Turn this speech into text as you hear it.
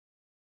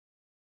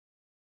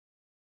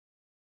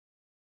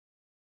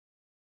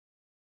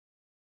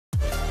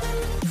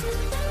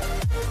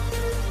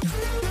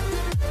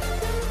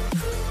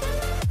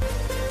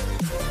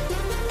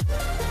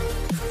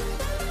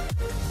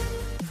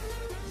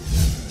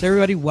So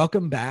everybody,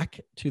 welcome back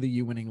to the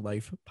You Winning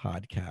Life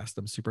podcast.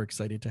 I'm super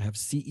excited to have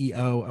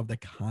CEO of the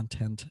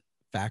Content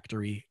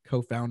Factory,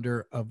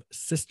 co-founder of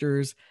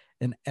Sisters,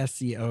 an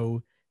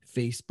SEO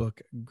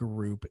Facebook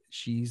group.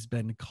 She's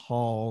been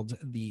called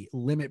the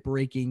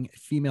limit-breaking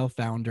female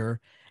founder,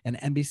 and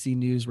NBC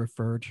News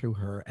referred to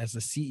her as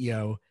the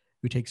CEO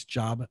who takes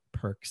job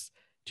perks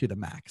to the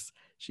max.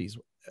 She's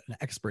an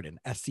expert in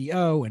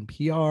SEO and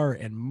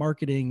PR and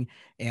marketing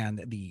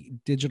and the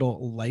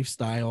digital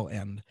lifestyle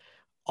and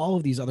all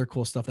of these other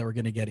cool stuff that we're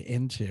going to get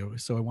into.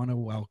 So I want to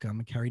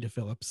welcome Kari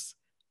DePhillips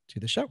to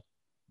the show.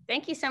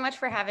 Thank you so much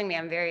for having me.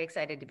 I'm very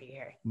excited to be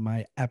here.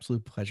 My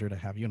absolute pleasure to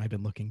have you. And I've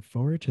been looking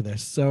forward to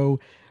this. So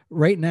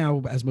right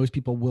now, as most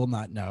people will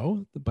not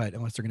know, but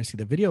unless they're going to see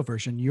the video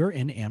version, you're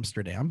in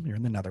Amsterdam. You're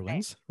in the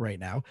Netherlands right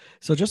now.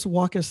 So just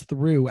walk us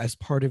through, as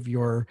part of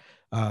your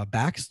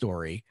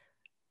backstory,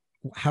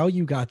 how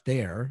you got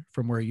there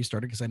from where you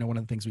started. Because I know one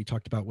of the things we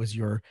talked about was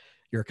your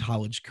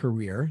college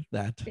career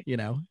that, you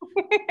know,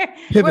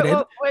 pivoted.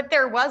 What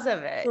there was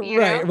of it,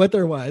 right? What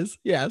there was,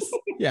 yes,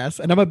 yes.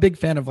 And I'm a big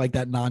fan of like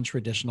that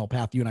non-traditional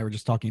path. You and I were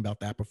just talking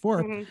about that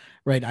before,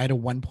 right? I had a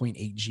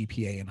 1.8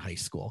 GPA in high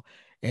school,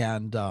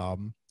 and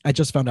I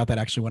just found out that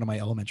actually one of my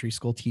elementary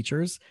school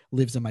teachers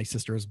lives in my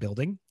sister's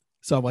building.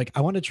 So I'm like,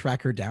 I want to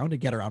track her down to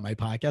get her on my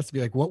podcast to be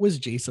like, what was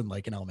Jason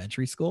like in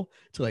elementary school?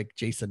 To like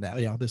Jason now,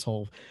 you know, this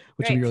whole,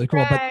 which would be really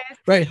cool. But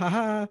right,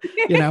 haha,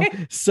 you know.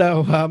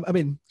 So I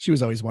mean, she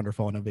was always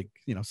wonderful and a big,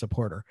 you know,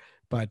 supporter.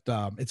 But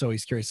it's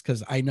always curious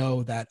because I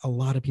know that a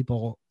lot of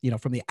people, you know,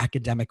 from the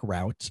academic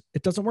route,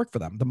 it doesn't work for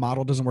them. The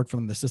model doesn't work for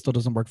them. The system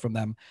doesn't work for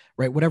them,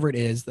 right? Whatever it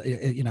is,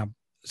 you know.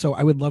 So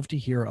I would love to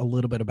hear a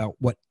little bit about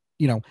what,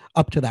 you know,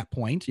 up to that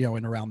point, you know,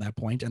 and around that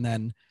point, and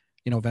then,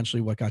 you know,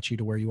 eventually what got you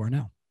to where you are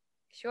now.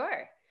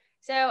 Sure.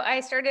 So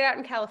I started out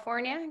in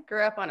California,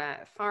 grew up on a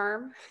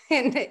farm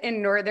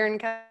in Northern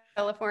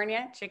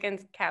California,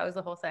 chickens, cows,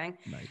 the whole thing.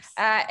 Nice.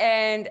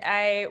 And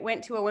I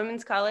went to a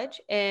women's college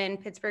in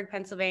Pittsburgh,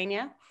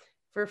 Pennsylvania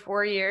for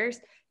 4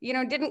 years. You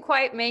know, didn't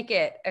quite make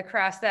it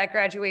across that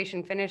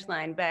graduation finish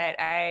line, but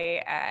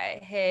I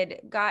had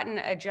gotten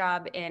a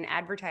job in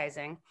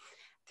advertising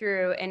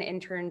through an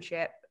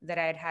internship that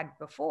I had had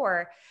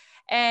before.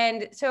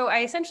 And so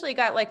I essentially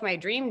got like my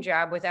dream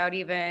job without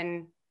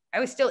even, I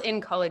was still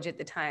in college at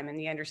the time, and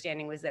the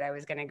understanding was that I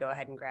was going to go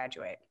ahead and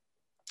graduate.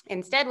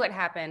 Instead, what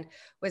happened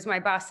was my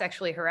boss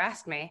sexually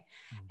harassed me.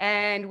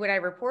 And when I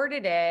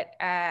reported it,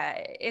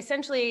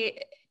 essentially,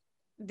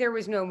 there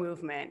was no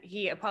movement.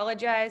 He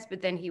apologized,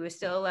 but then he was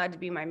still allowed to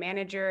be my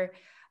manager.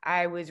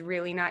 I was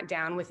really not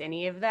down with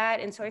any of that.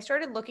 And so I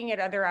started looking at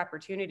other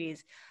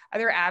opportunities,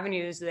 other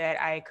avenues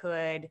that I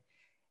could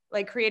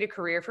like create a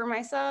career for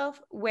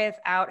myself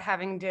without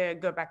having to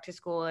go back to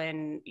school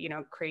and, you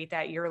know, create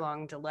that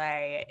year-long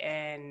delay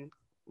in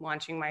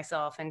launching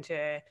myself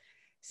into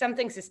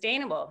something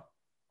sustainable.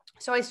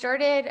 So I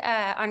started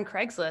on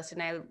Craigslist,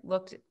 and I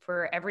looked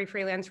for every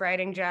freelance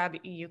writing job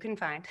you can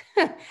find.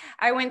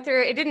 I went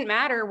through, it didn't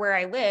matter where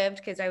I lived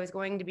because I was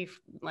going to be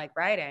like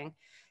writing.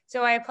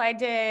 So I applied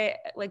to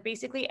like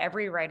basically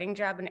every writing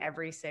job in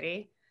every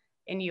city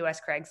in US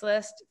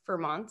Craigslist for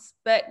months.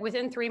 But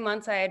within 3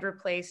 months, I had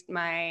replaced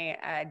my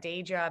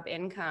day job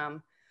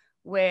income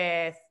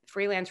with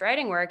freelance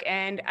writing work.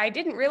 And I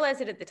didn't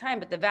realize it at the time,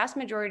 but the vast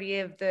majority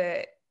of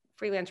the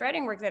freelance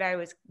writing work that I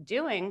was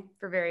doing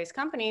for various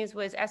companies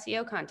was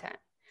SEO content.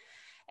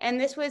 And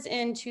this was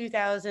in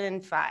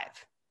 2005.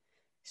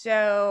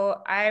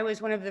 So I was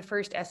one of the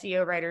first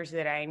SEO writers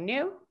that I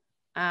knew.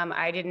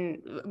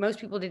 Most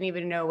people didn't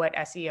even know what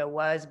SEO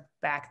was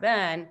back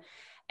then.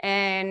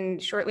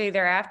 And shortly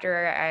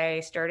thereafter,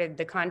 I started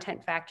the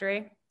Content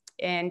Factory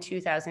in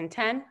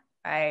 2010.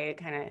 I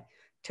kind of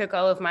took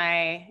all of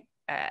my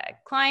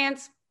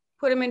clients,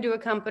 put them into a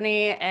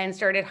company, and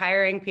started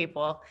hiring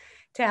people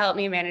to help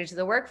me manage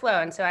the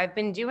workflow. And so I've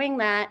been doing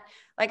that,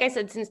 like I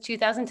said, since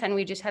 2010.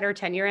 We just had our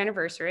 10-year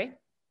anniversary,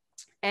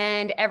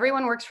 and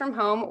everyone works from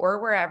home or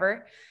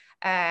wherever.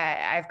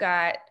 I've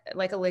got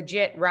like a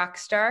legit rock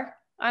star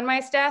on my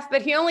staff,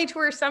 but he only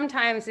tours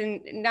sometimes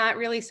and not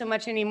really so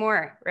much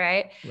anymore,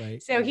 right?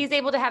 Right. So he's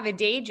able to have a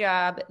day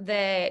job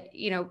that,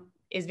 you know,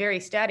 is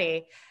very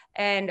steady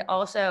and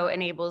also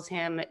enables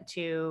him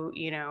to,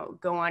 you know,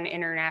 go on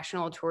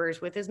international tours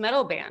with his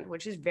metal band,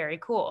 which is very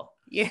cool,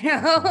 you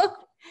know?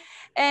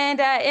 And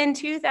in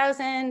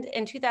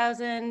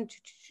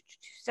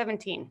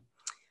 2017,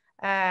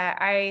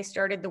 I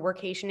started the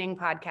Workationing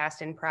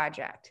podcast and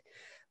project,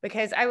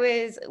 because I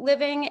was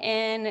living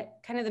in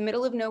kind of the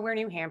middle of nowhere,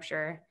 New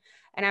Hampshire,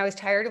 and I was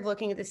tired of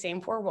looking at the same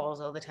four walls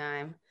all the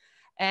time.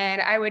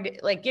 And I would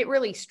like get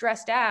really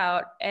stressed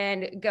out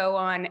and go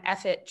on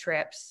F-it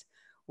trips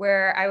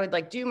where I would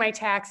like do my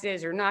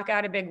taxes or knock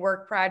out a big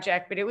work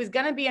project, but it was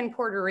going to be in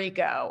Puerto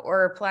Rico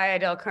or Playa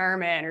del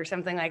Carmen or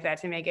something like that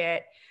to make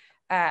it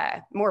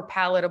more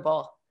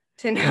palatable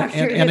to know.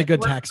 And a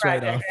good tax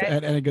write-off,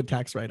 right? and a good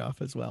tax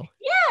write-off as well.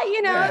 Yeah,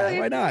 you know, yeah,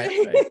 why not?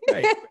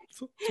 Right.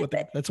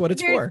 That's what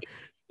it's for.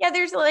 Yeah,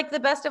 there's like the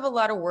best of a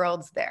lot of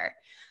worlds there.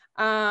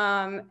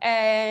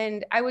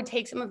 And I would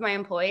take some of my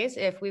employees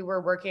if we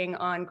were working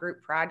on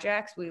group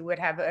projects. We would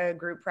have a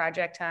group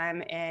project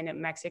time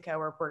in Mexico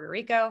or Puerto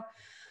Rico.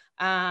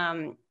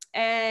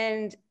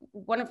 And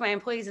one of my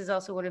employees is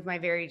also one of my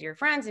very dear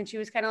friends. And she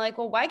was kind of like,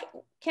 well, why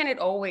can't it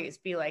always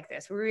be like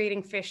this? We were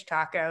eating fish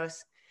tacos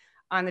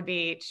on the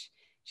beach.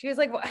 She was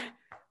like, well,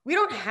 we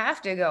don't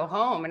have to go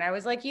home. And I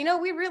was like, we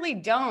really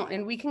don't.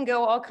 And we can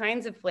go all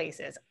kinds of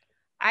places.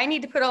 I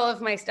need to put all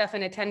of my stuff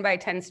in a 10 by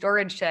 10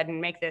 storage shed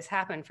and make this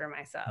happen for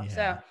myself. Yeah.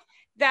 So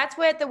that's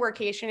what the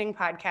Workationing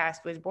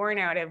podcast was born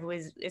out of,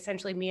 was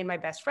essentially me and my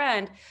best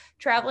friend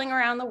traveling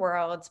around the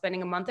world,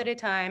 spending a month at a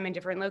time in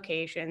different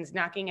locations,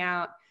 knocking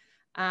out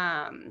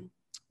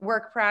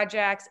work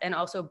projects and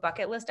also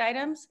bucket list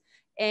items.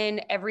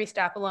 And every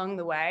stop along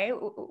the way,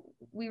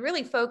 we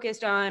really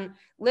focused on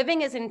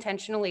living as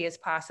intentionally as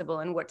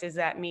possible. And what does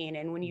that mean?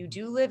 And when you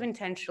do live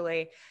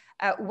intentionally,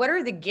 what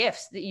are the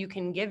gifts that you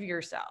can give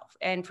yourself?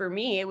 And for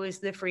me, it was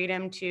the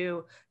freedom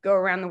to go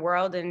around the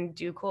world and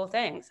do cool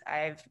things.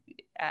 I've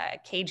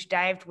cage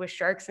dived with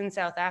sharks in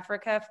South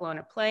Africa, flown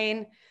a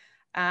plane,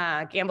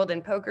 gambled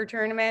in poker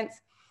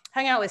tournaments,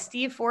 hung out with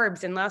Steve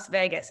Forbes in Las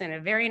Vegas in a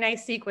very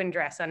nice sequin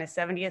dress on his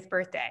 70th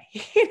birthday.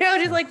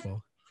 Just like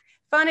cool.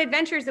 Fun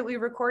adventures that we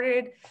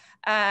recorded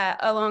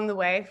along the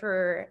way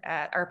for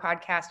our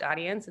podcast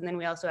audience. And then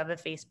we also have a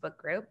Facebook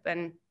group,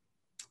 and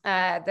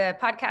the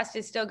podcast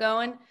is still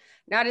going.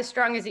 Not as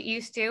strong as it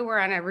used to. We're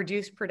on a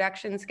reduced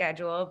production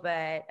schedule,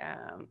 but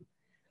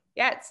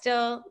it's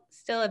still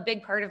a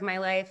big part of my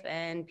life,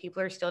 and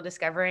people are still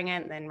discovering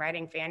it and then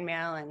writing fan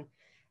mail. And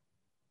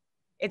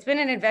it's been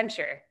an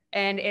adventure.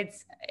 And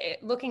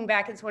looking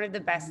back, it's one of the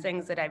best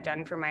things that I've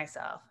done for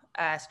myself.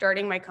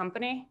 Starting my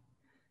company,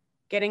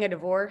 getting a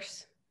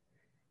divorce,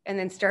 and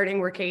then starting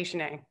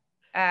Workationing.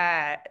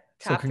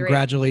 So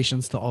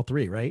congratulations to all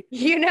three, right?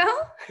 Yeah.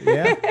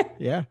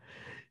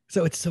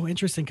 So it's so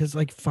interesting because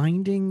like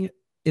finding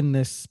in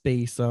this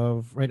space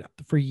of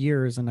for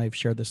years, and I've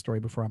shared this story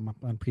before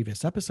on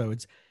previous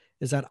episodes,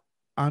 is that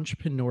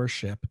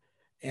entrepreneurship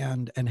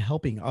and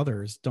helping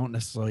others don't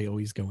necessarily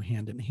always go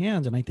hand in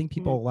hand. And I think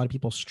a lot of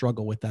people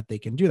struggle with that. They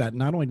can do that.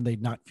 Not only do they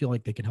not feel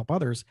like they can help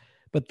others,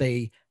 but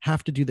they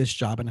have to do this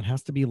job and it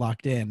has to be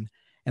locked in,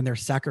 and they're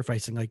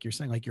sacrificing, like you're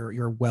saying, like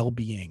your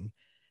well-being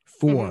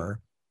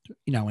for,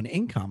 an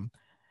income.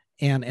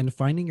 And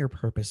finding your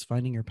purpose,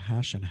 finding your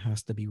passion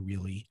has to be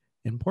really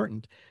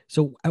important.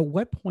 So at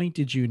what point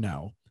did you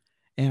know?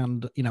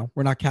 And,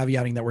 we're not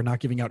caveating that we're not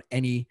giving out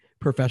any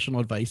professional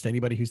advice to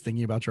anybody who's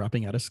thinking about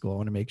dropping out of school. I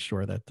want to make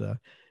sure that,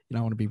 I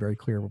want to be very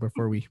clear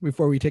before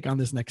we take on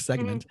this next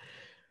segment.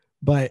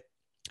 But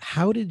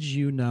how did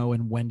you know,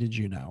 and when did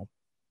you know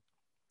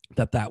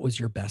that was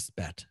your best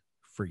bet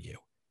for you?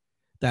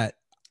 That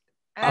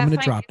I'm going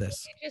to drop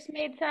this. It just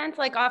made sense.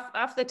 Like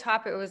off the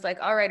top, it was like,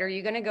 all right, are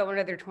you going to go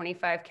another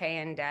 25K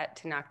in debt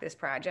to knock this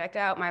project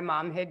out? My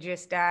mom had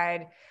just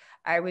died.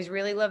 I was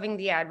really loving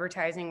the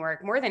advertising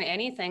work more than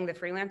anything. The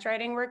freelance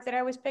writing work that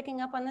I was picking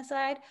up on the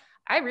side,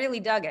 I really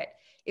dug it.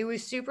 It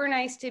was super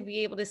nice to be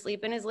able to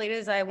sleep in as late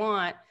as I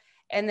want.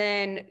 And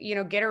then,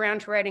 get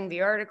around to writing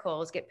the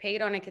articles, get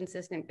paid on a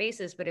consistent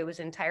basis, but it was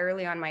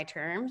entirely on my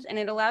terms. And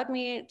it allowed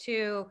me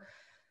to,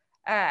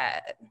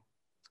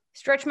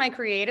 stretch my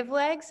creative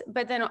legs,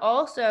 but then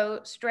also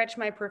stretch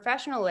my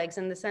professional legs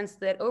in the sense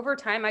that over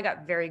time, I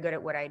got very good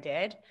at what I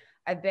did.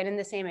 I've been in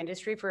the same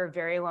industry for a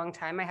very long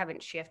time. I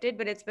haven't shifted,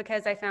 but it's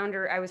because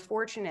I was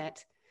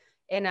fortunate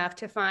enough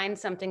to find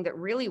something that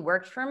really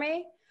worked for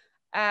me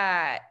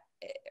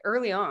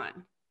early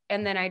on.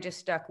 And then I just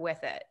stuck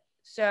with it.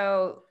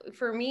 So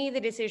for me,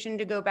 the decision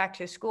to go back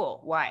to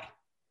school, why?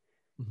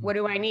 What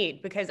do I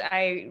need? Because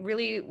I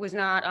really was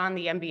not on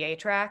the MBA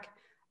track.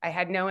 I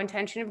had no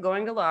intention of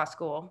going to law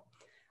school.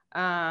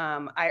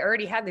 I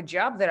already had the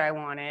job that I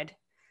wanted.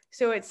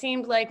 So it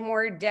seemed like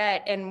more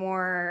debt and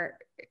more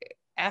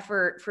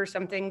effort for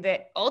something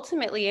that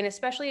ultimately, and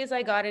especially as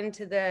I got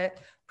into the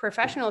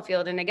professional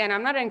field, and again,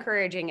 I'm not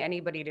encouraging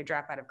anybody to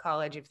drop out of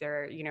college if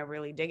they're,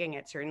 really digging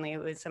it. Certainly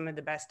it was some of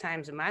the best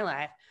times in my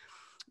life.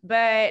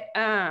 But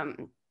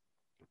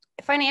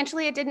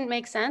financially, it didn't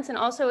make sense. And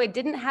also it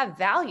didn't have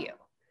value.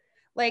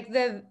 Like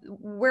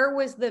where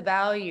was the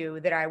value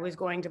that I was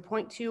going to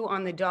point to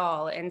on the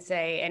doll and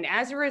say, and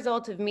as a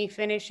result of me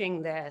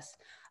finishing this,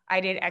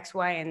 I did X,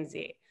 Y, and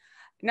Z.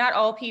 Not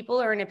all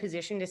people are in a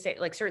position to say,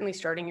 like certainly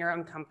starting your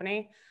own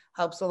company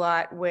helps a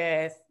lot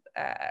with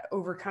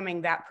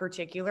overcoming that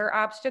particular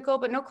obstacle,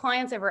 but no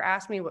clients ever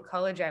asked me what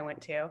college I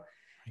went to.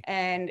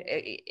 And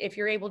if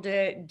you're able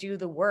to do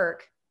the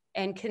work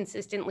and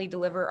consistently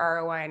deliver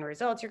ROI and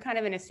results, you're kind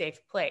of in a safe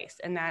place.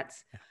 And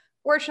that's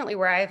fortunately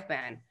where I've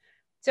been.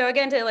 So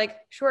again, to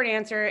short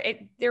answer,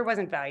 there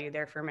wasn't value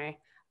there for me.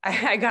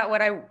 I got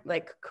what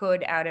I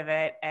could out of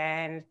it.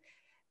 And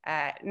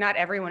not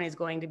everyone is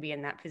going to be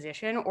in that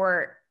position,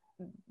 or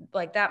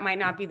that might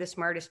not be the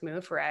smartest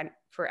move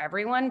for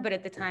everyone. But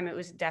at the time, it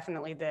was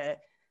definitely the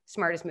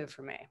smartest move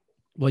for me.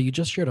 Well, you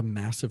just shared a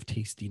massive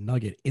tasty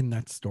nugget in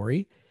that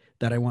story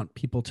that I want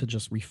people to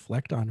just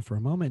reflect on for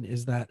a moment,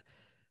 is that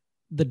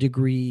the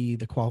degree,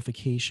 the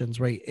qualifications,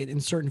 right? In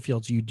certain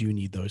fields, you do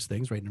need those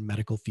things, right? In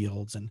medical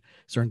fields and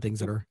certain things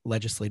that are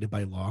legislated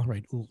by law,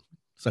 right?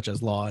 Such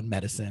as law and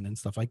medicine and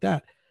stuff like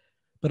that.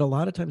 But a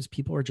lot of times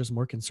people are just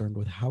more concerned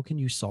with how can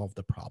you solve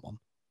the problem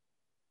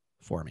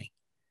for me?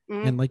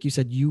 And like you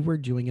said, you were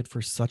doing it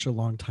for such a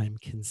long time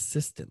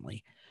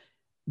consistently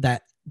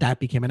that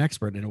became an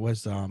expert. And it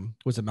was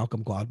it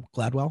Malcolm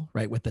Gladwell,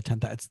 right? With the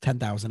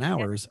 10,000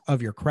 hours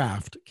of your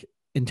craft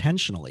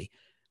intentionally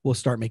will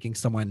start making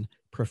someone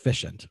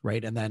proficient,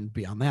 right? And then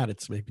beyond that,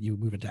 it's maybe you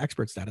move into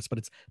expert status, but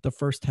it's the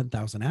first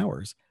 10,000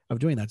 hours of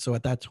doing that. So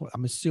at that,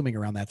 I'm assuming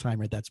around that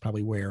time, right? That's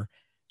probably where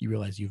you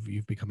realize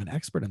you've become an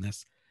expert in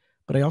this.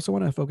 But I also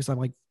want to focus on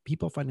like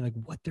people finding like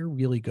what they're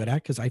really good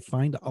at. Cause I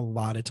find a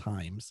lot of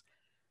times,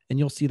 and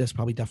you'll see this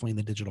probably definitely in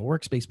the digital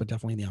workspace, but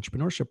definitely in the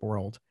entrepreneurship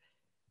world,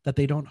 that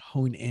they don't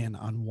hone in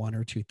on one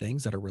or two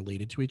things that are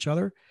related to each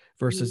other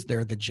versus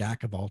they're the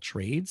jack of all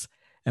trades.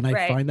 And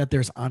I find that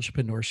there's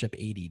entrepreneurship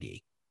ADD.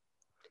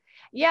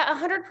 Yeah,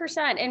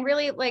 100%. And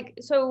really like,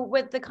 so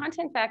what the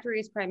Content Factory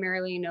is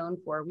primarily known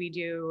for, we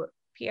do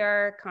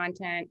PR,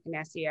 content, and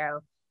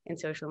SEO and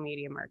social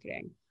media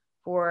marketing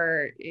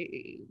for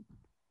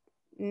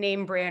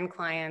name brand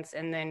clients.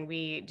 And then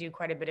we do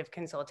quite a bit of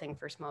consulting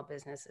for small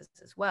businesses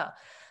as well.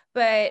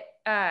 But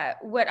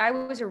what I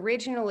was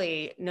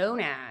originally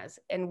known as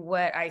and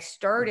what I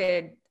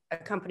started a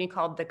company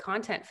called the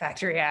Content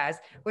Factory as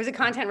was a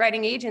content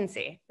writing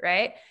agency,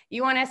 right?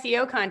 You want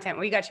SEO content,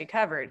 we got you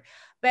covered.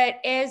 But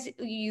as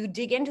you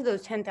dig into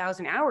those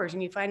 10,000 hours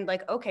and you find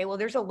like, okay, well,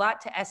 there's a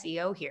lot to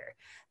SEO here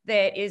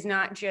that is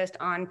not just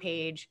on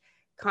page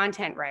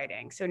content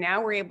writing. So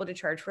now we're able to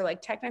charge for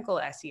like technical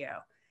SEO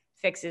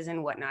fixes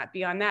and whatnot.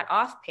 Beyond that,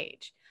 off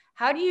page,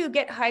 how do you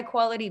get high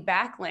quality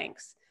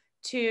backlinks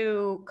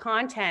to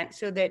content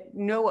so that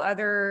no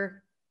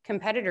other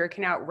competitor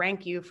can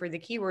outrank you for the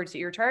keywords that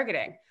you're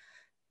targeting?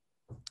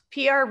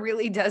 PR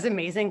really does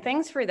amazing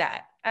things for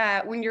that.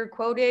 When you're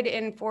quoted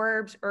in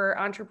Forbes or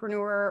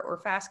Entrepreneur or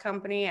Fast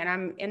Company, and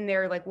I'm in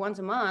there like once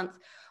a month,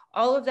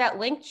 all of that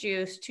link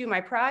juice to my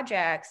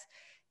projects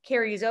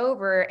carries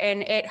over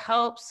and it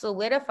helps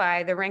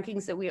solidify the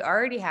rankings that we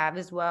already have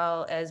as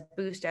well as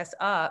boost us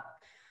up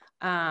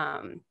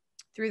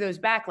through those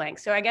backlinks.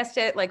 So I guess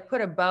to like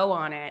put a bow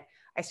on it,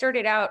 I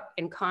started out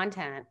in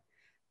content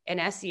and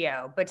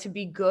SEO, but to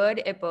be good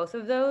at both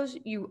of those,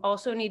 you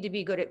also need to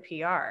be good at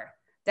PR.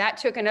 That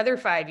took another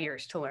 5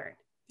 years to learn,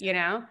 you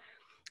know?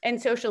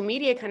 And social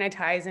media kind of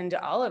ties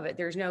into all of it.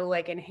 There's no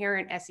like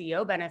inherent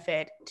SEO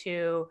benefit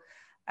to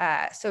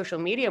social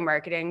media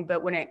marketing,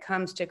 but when it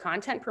comes to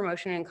content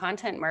promotion and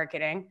content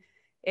marketing,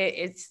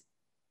 it's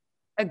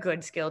a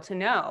good skill to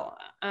know.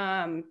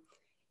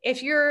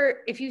 If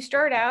you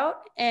start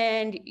out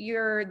and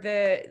you're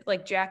the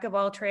like jack of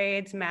all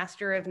trades,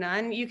 master of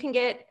none, you can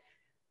get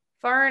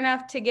far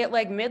enough to get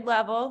like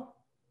mid-level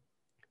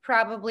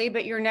probably,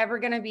 but you're never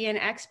going to be an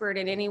expert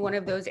in any one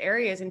of those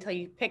areas until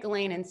you pick a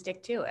lane and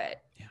stick to it.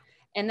 Yeah.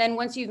 And then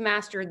once you've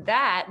mastered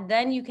that,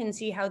 then you can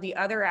see how the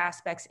other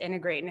aspects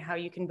integrate and how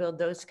you can build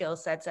those skill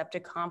sets up to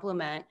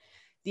complement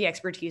the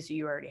expertise that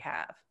you already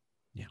have.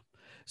 Yeah.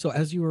 So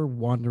as you were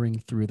wandering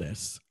through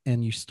this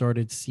and you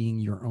started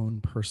seeing your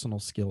own personal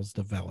skills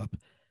develop,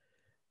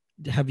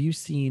 have you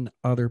seen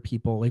other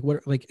people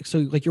so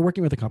you're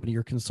working with a company,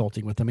 you're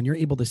consulting with them and you're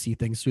able to see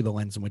things through the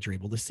lens in which you're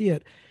able to see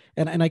it.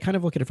 And I kind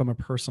of look at it from a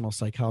personal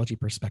psychology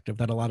perspective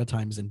that a lot of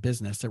times in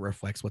business, it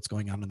reflects what's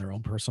going on in their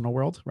own personal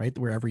world, right?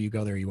 Wherever you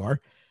go, there you are,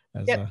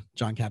 as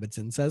John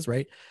Kabat-Zinn says,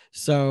 right?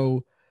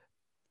 So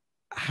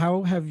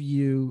how have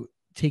you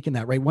taken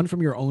that, right? One,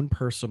 from your own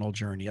personal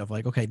journey of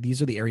like, okay,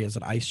 these are the areas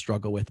that I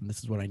struggle with and this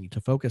is what I need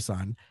to focus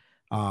on.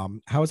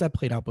 How has that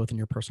played out both in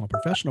your personal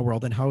and professional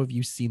world? And how have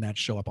you seen that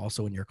show up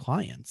also in your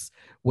clients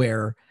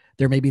where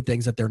there may be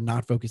things that they're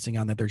not focusing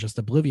on that they're just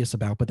oblivious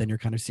about, but then you're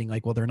kind of seeing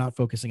like, well, they're not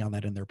focusing on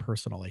that in their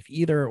personal life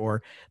either,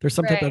 or there's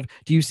some type of,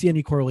 do you see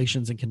any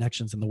correlations and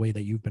connections in the way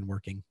that you've been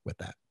working with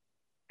that?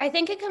 I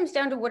think it comes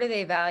down to what do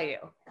they value?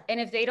 And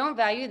if they don't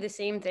value the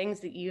same things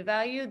that you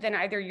value, then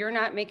either you're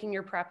not making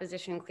your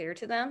proposition clear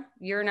to them,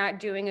 you're not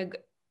doing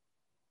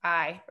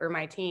I or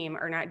my team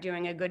are not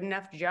doing a good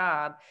enough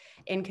job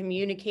in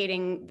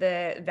communicating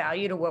the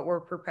value to what we're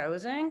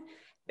proposing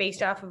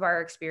based off of our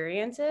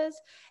experiences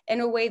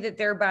in a way that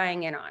they're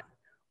buying in on.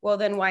 Well,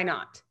 then why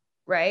not?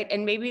 Right.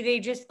 And maybe they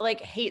just like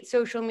hate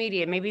social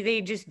media. Maybe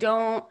they just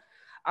don't.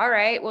 All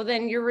right. Well,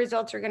 then your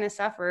results are going to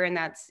suffer. And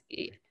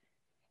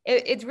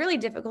it's really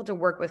difficult to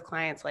work with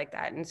clients like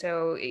that. And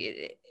so,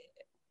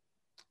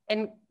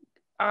 and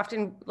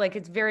often like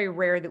it's very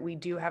rare that we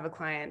do have a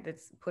client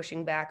that's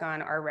pushing back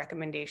on our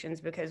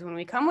recommendations, because when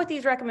we come with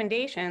these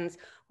recommendations,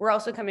 we're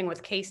also coming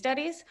with case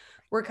studies.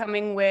 We're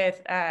coming with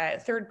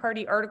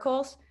third-party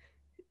articles,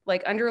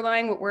 like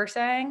underlying what we're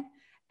saying.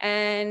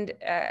 And,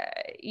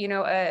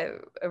 a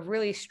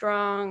really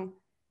strong,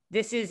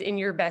 this is in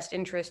your best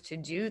interest to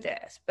do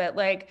this. But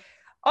like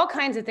all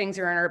kinds of things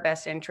are in our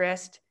best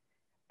interest.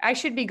 I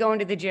should be going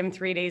to the gym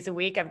 3 days a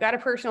week. I've got a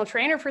personal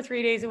trainer for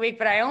 3 days a week,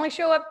 but I only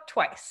show up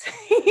twice.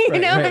 Right.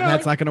 And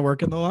that's not going to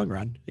work in the long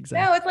run.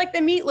 Exactly. No, it's like the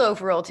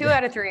meatloaf rule. 2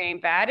 out of 3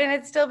 ain't bad. And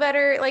it's still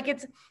better.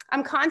 Like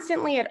I'm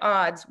constantly at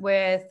odds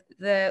with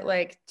the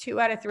like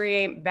 2 out of 3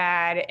 ain't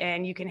bad.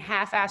 And you can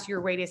half-ass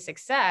your way to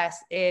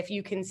success if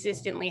you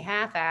consistently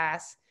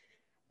half-ass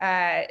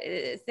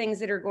things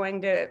that are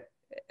going to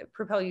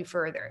propel you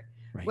further,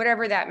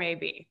 whatever that may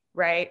be.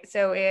 Right.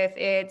 So if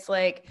it's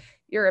like,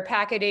 you're a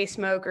pack a day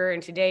smoker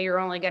and today you're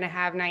only going to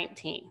have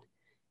 19.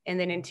 And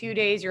then in 2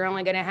 days, you're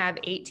only going to have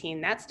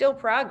 18. That's still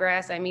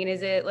progress. I mean,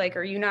 is it like,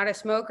 are you not a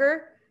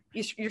smoker?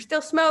 You're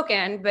still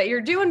smoking, but you're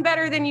doing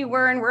better than you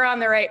were. And we're on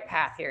the right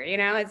path here. You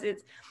know,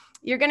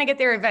 you're going to get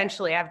there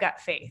eventually. I've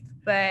got faith,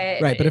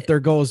 but right. But if their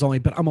goal is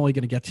but I'm only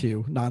going to get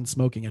to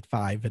non-smoking at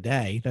 5 a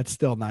day, that's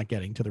still not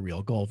getting to the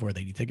real goal of where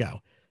they need to go.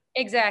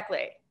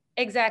 Exactly.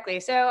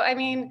 So, I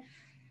mean,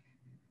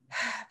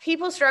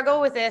 people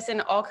struggle with this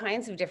in all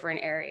kinds of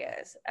different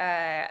areas.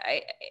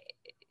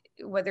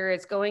 Whether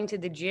it's going to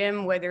the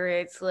gym, whether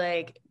it's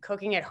like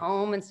cooking at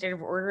home instead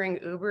of ordering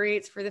Uber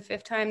Eats for the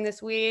 5th time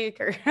this week,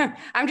 or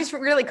I'm just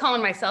really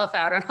calling myself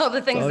out on all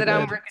the things that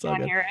I'm working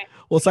on here. Right?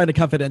 We'll sign a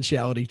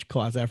confidentiality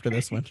clause after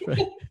this one.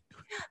 Right?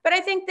 But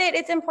I think that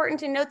it's important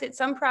to note that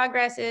some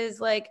progress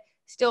is like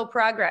still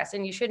progress,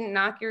 and you shouldn't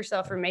knock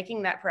yourself for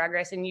making that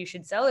progress, and you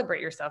should celebrate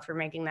yourself for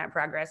making that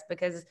progress,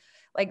 because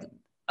like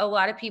a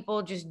lot of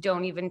people just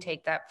don't even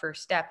take that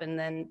first step. And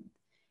then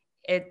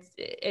it's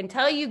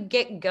until you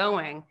get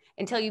going,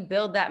 until you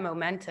build that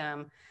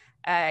momentum,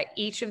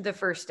 each of the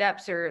first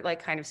steps are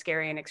like kind of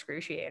scary and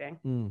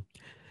excruciating.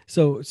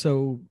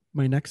 So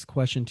my next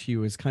question to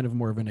you is kind of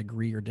more of an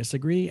agree or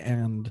disagree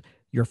and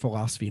your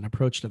philosophy and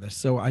approach to this.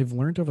 So I've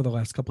learned over the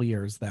last couple of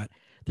years that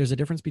there's a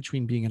difference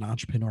between being an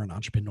entrepreneur and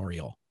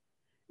entrepreneurial.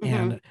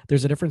 And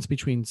there's a difference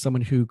between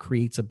someone who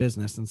creates a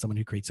business and someone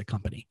who creates a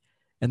company.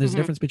 And there's a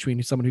difference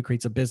between someone who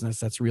creates a business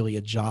that's really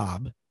a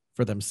job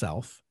for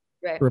themselves,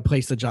 to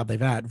replace the job they've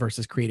had,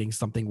 versus creating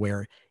something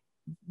where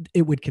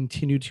it would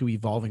continue to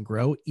evolve and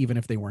grow, even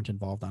if they weren't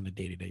involved on a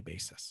day-to-day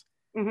basis.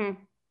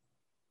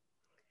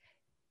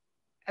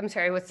 I'm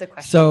sorry, what's the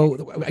question?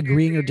 So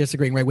agreeing or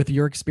disagreeing, right, with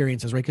your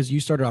experiences, right? Because you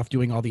started off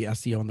doing all the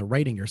SEO and the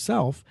writing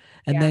yourself,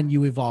 and then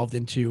you evolved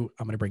into,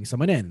 I'm going to bring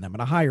someone in, I'm going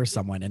to hire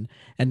someone,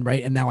 and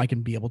right, and now I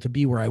can be able to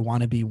be where I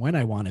want to be when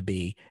I want to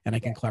be, and I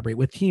can collaborate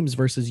with teams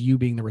versus you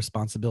being the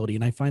responsibility.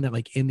 And I find that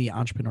like in the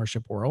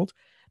entrepreneurship world,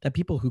 that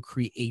people who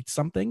create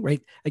something,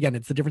 right? Again,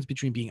 it's the difference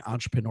between being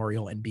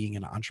entrepreneurial and being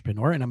an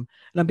entrepreneur. And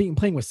I'm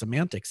playing with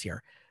semantics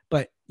here.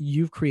 But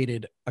you've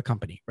created a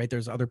company, right?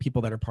 There's other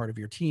people that are part of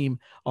your team,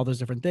 all those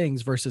different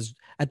things, versus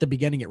at the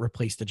beginning, it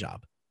replaced a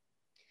job.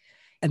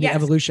 And the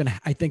evolution,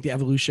 I think the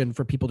evolution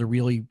for people to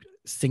really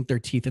sink their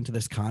teeth into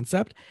this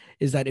concept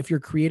is that if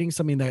you're creating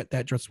something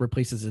that just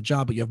replaces a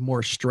job, but you have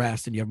more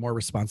stress and you have more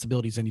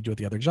responsibilities than you do at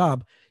the other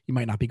job, you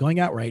might not be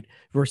going out right,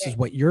 versus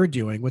what you're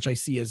doing, which I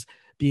see as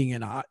being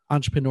an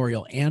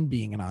entrepreneurial and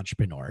being an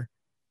entrepreneur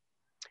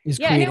is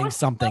creating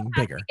something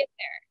bigger.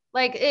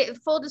 Like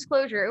full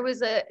disclosure,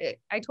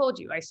 I told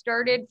you, I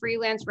started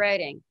freelance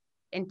writing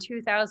in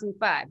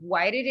 2005.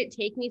 Why did it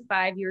take me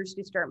 5 years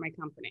to start my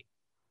company?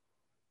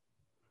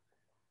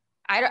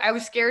 I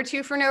was scared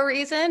too for no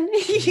reason.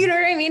 You know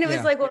what I mean? It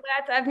was like, well,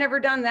 I've never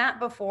done that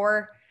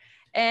before.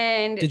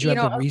 And did you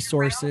have the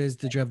resources?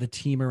 Did you have the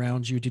team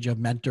around you? Did you have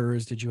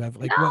mentors? Did you have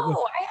like,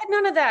 no, I had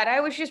none of that. I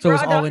was just so it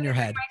was all in your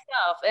head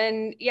myself.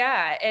 And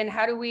and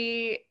how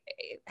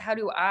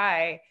do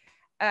I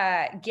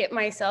get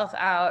myself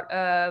out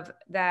of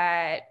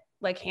that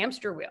like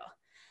hamster wheel?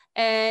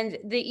 And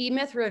the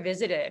E-Myth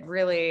Revisited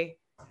really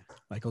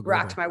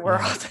rocked my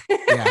world.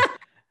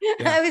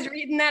 I was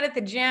reading that at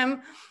the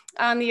gym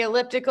on the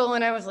elliptical,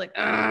 and I was like,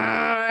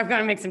 I've got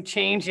to make some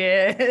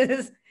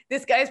changes.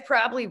 This guy's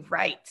probably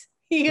right.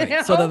 You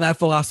know? So then that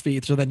philosophy,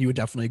 so then you would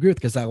definitely agree with,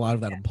 because a lot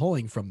of that I'm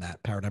pulling from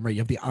that paradigm, right?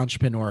 You have the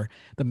entrepreneur,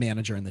 the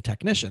manager, and the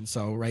technician.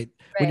 So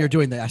when you're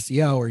doing the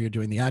SEO or you're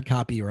doing the ad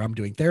copy, or I'm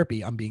doing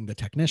therapy, I'm being the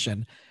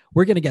technician.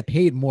 We're going to get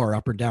paid more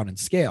up or down in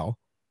scale,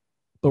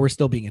 but we're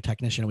still being a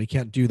technician. We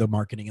can't do the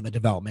marketing and the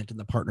development and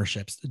the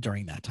partnerships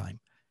during that time.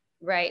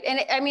 Right. And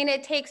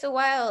it takes a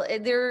while.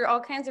 There are all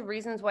kinds of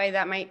reasons why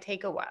that might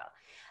take a while.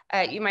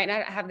 You might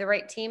not have the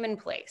right team in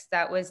place.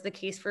 That was the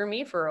case for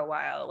me for a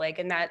while,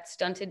 and that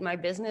stunted my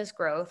business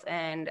growth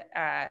and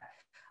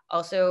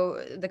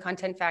also the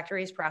Content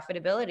Factory's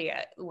profitability.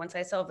 Once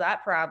I solved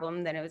that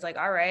problem, then it was like,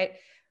 all right,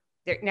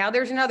 now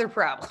there's another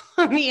problem,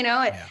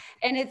 and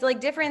it's like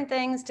different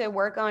things to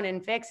work on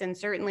and fix. And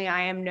certainly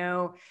I am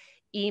no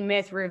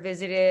E-Myth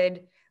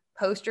Revisited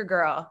poster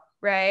girl,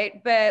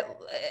 right? But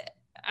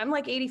I'm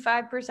like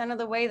 85% of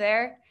the way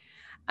there.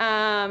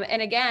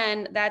 And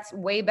again, that's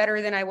way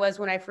better than I was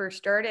when I first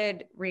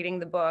started reading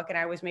the book, and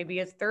I was maybe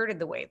a third of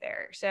the way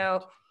there.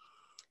 So,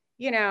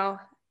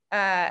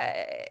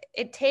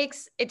 it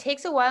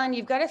takes a while, and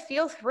you've got to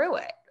feel through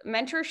it.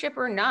 Mentorship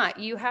or not,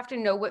 you have to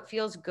know what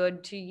feels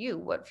good to you,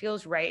 what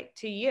feels right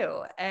to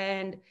you.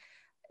 And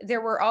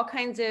there were all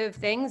kinds of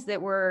things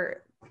that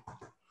were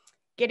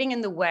getting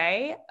in the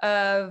way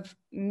of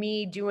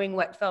me doing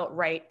what felt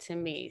right to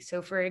me.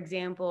 So for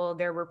example,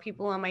 there were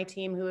people on my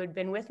team who had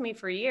been with me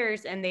for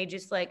years and they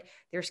just like,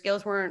 their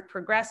skills weren't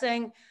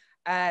progressing.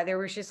 There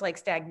was just like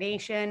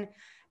stagnation.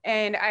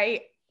 And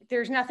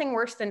there's nothing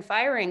worse than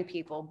firing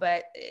people,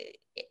 but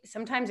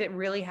sometimes it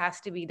really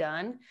has to be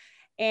done.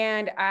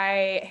 And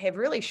I have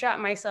really shot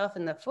myself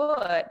in the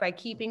foot by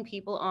keeping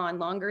people on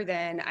longer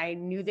than I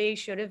knew they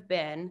should have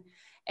been.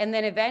 And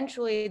then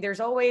eventually there's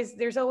always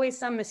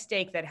some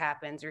mistake that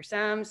happens or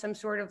some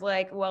sort of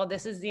like, well,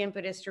 this is the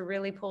impetus to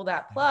really pull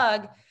that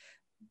plug.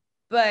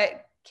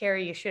 But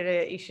Kari, you should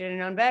have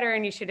known better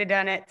and you should have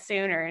done it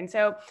sooner. And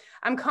so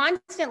I'm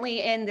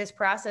constantly in this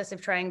process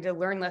of trying to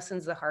learn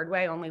lessons the hard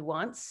way only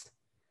once.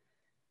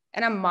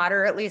 And I'm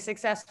moderately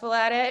successful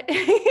at it.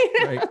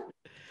 Right.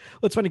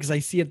 Well, it's funny because I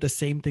see it the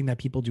same thing that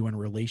people do in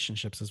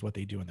relationships is what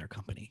they do in their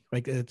company.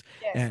 Like it's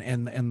Yes.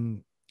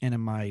 and in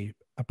my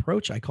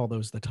approach, I call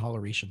those the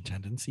toleration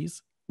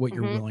tendencies, what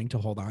you're willing to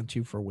hold on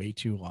to for way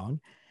too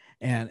long.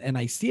 And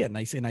I see it,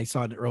 and I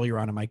saw it earlier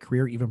on in my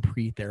career, even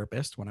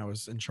pre-therapist, when I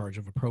was in charge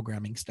of a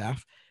programming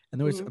staff.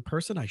 And there was a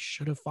person I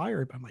should have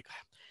fired, but I'm like,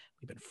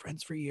 we've been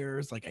friends for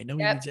years. Like, I know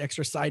he needs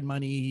extra side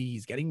money.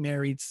 He's getting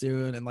married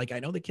soon. And like, I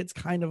know the kids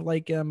kind of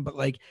like him, but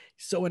like,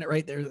 so in it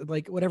right there,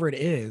 like whatever it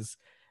is.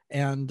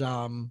 And,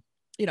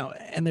 you know,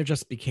 and there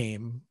just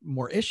became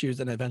more issues.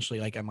 And eventually,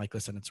 like, I'm like,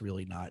 listen, it's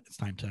really not, it's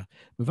time to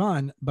move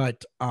on.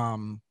 But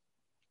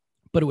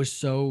it was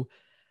so,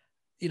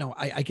 you know,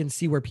 I can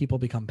see where people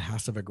become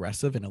passive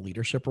aggressive in a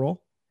leadership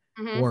role.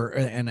 Or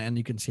and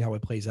you can see how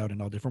it plays out in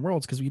all different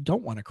worlds, because we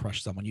don't want to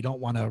crush someone, you don't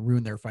want to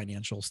ruin their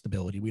financial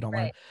stability, we don't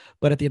want to,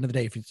 but at the end of the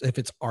day, if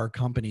it's our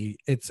company,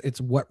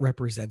 it's what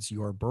represents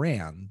your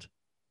brand,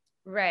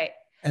 right?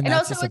 and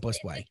that's the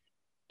simplest way.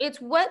 It's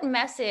what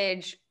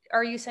message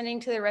are you sending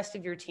to the rest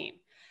of your team?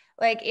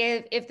 Like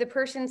if the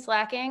person's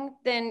slacking,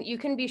 then you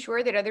can be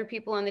sure that other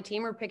people on the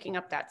team are picking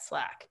up that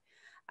slack,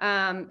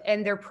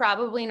 and they're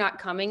probably not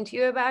coming to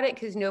you about it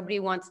because nobody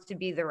wants to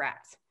be the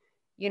rat,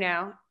 you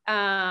know.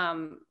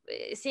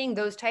 Seeing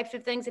those types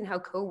of things and how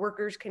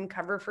coworkers can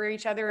cover for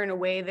each other in a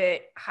way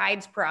that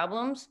hides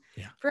problems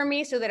for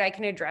me so that I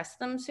can address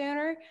them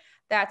sooner.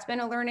 That's been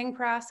a learning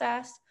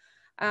process.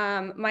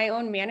 My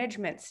own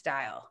management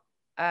style.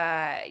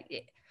 I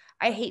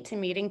hate to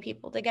meeting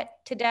people to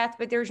get to death,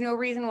 but there's no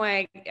reason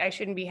why I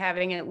shouldn't be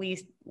having at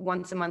least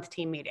once a month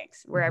team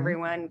meetings where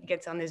everyone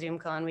gets on the Zoom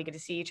call and we get to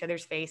see each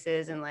other's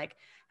faces and like,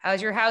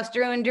 how's your house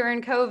doing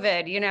during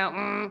COVID? You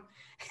know,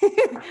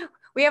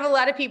 we have a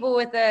lot of people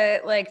with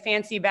like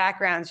fancy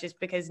backgrounds just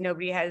because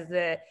nobody has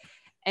the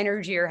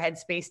energy or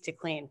headspace to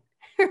clean.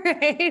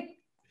 Right.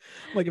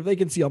 Like if they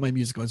can see all my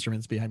musical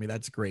instruments behind me,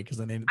 that's great. Cause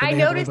then they have a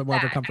little bit more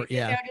of a comfort.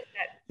 Yeah.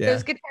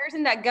 Those guitars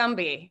and that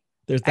Gumby.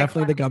 There's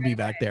definitely the Gumby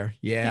back there.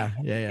 Yeah.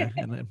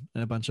 And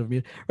a bunch of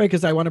music, right?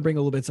 Cause I want to bring a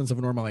little bit sense of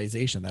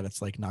normalization, that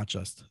it's like not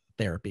just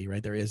therapy,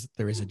 right? There is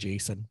a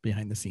Jason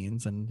behind the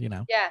scenes, and you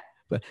know,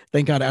 but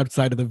thank God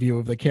outside of the view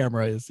of the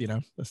camera is, you know,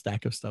 a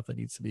stack of stuff that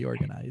needs to be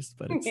organized,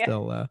 but it's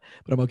still,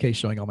 but I'm okay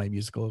showing all my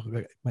musical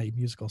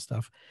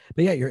stuff.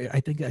 But yeah, I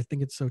think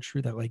it's so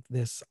true that like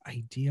this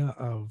idea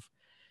of,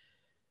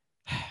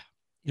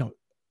 you know,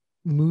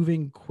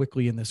 moving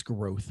quickly in this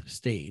growth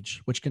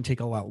stage, which can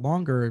take a lot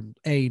longer,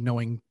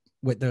 knowing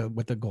what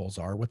the goals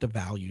are, what the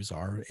values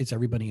are, is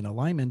everybody in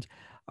alignment.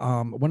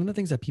 One of the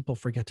things that people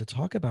forget to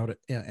talk about,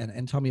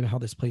 and tell me about how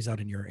this plays out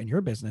in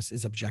your business,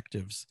 is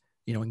objectives,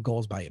 you know, and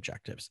goals by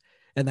objectives.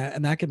 And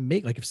that can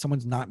make, like, if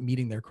someone's not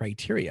meeting their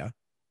criteria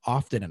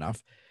often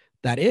enough,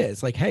 that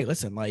is like, hey,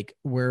 listen, like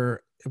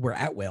we're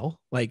at will,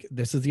 like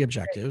this is the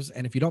objectives.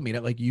 And if you don't meet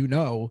it, like, you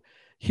know,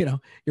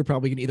 you're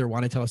probably gonna either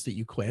want to tell us that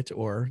you quit,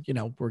 or, you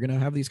know, we're going to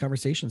have these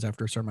conversations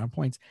after a certain amount of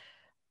points.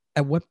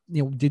 At what,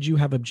 you know, did you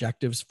have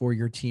objectives for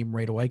your team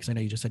right away? Cause I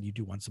know you just said you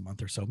do once a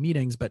month or so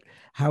meetings, but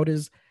how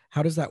does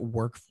that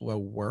workflow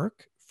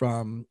work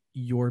from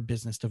your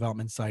business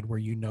development side, where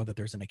you know that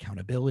there's an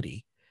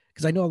accountability?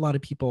 Because I know a lot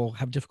of people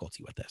have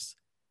difficulty with this.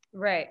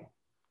 Right.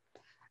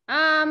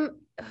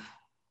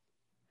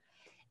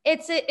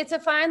 It's a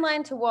fine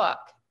line to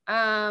walk.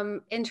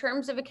 In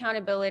terms of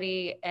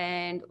accountability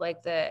and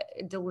like the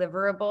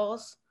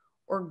deliverables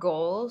or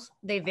goals,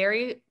 they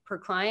vary per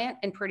client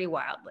and pretty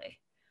wildly.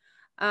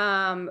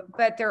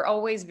 But they're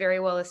always very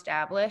well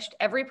established.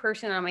 Every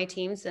person on my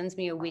team sends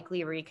me a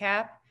weekly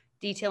recap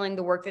detailing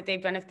the work that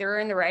they've done. If they're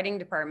in the writing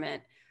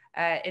department,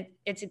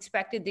 it's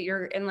expected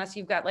that unless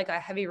you've got like a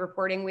heavy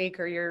reporting week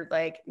or you're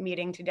like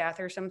meeting to death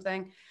or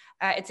something,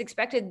 it's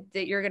expected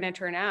that you're going to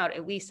turn out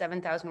at least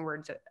 7,000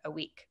 words a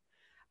week.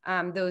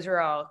 Those are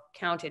all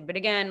counted. But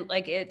again,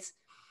 like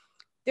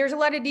there's a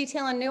lot of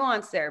detail and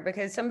nuance there,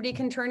 because somebody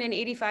can turn in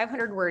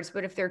 8,500 words,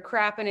 but if they're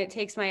crap and it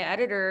takes my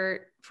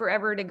editor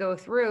forever to go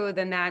through,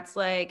 then that's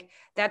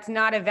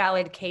not a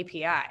valid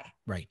KPI.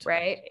 Right.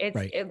 It's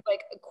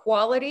like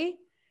quality,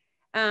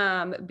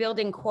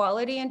 building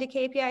quality into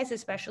KPIs,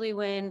 especially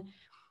when,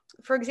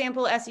 for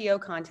example, SEO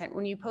content,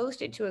 when you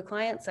post it to a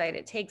client site,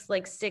 it takes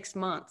like 6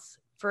 months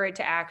for it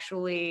to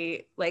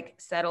actually like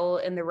settle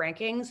in the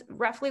rankings,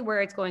 roughly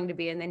where it's going to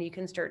be. And then you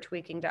can start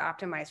tweaking to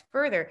optimize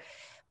further.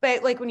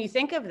 But like when you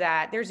think of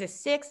that, there's a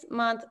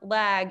 6-month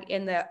lag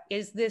in the,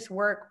 is this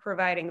work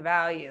providing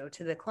value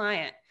to the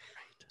client?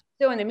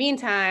 So in the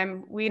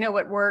meantime, we know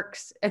what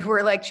works and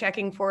we're like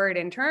checking for it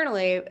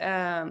internally.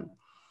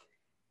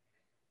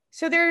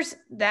 So there's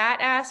that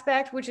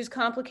aspect, which is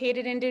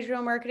complicated in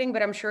digital marketing,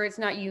 but I'm sure it's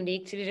not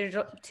unique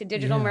to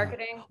digital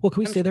marketing. Well,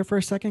 can we stay there for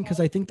a second? Because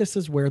I think this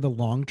is where the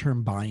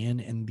long-term buy-in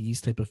in these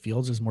type of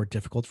fields is more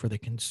difficult for the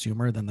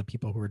consumer than the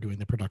people who are doing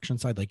the production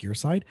side, like your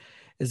side,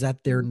 is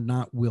that they're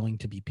not willing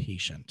to be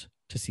patient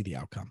to see the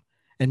outcome.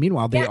 And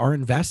meanwhile, they are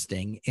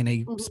investing in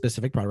a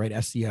specific product,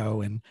 right?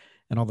 SEO and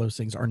all those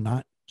things are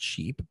not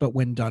cheap, but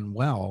when done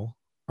well,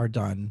 are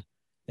done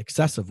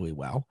excessively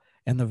well.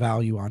 And the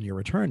value on your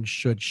return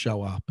should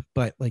show up.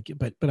 But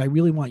I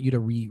really want you to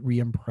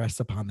re-impress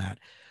upon that.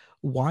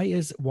 Why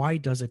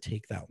does it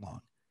take that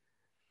long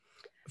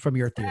from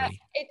your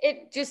theory?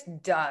 It just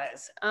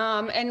does.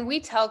 And we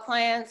tell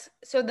clients,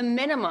 so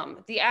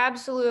the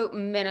absolute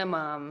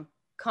minimum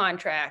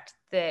contract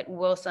that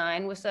we'll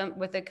sign with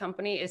a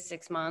company is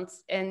 6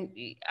 months. And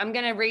I'm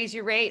going to raise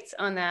your rates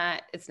on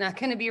that. It's not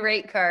going to be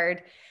rate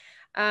card.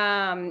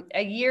 In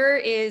a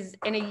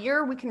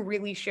year we can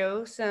really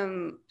show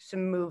some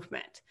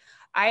movement.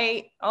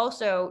 I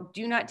also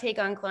do not take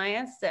on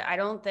clients that I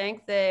don't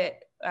think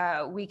that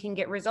we can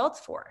get results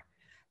for.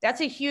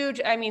 That's a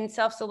huge,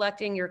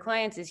 self-selecting your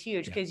clients is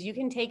huge because you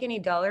can take any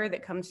dollar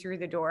that comes through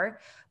the door,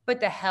 but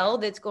the hell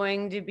that's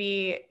going to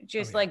be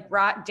just like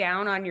brought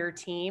down on your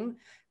team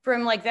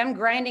from like them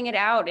grinding it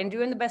out and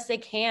doing the best they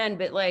can,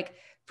 but like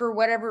for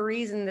whatever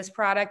reason, this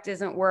product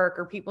doesn't work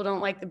or people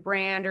don't like the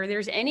brand or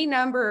there's any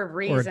number of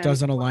reasons. Or it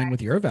doesn't align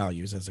with your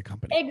values as a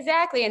company.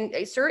 Exactly.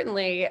 And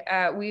certainly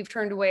we've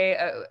turned away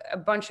a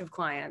bunch of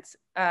clients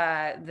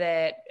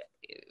that,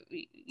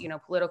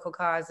 political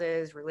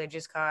causes,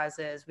 religious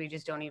causes, we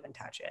just don't even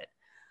touch it.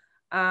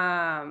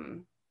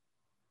 I've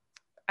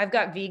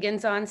got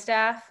vegans on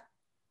staff.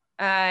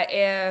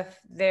 If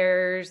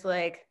there's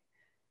like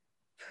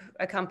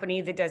a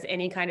company that does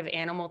any kind of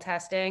animal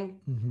testing,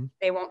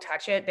 they won't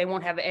touch it. They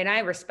won't have it. And I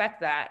respect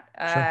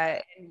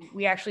that.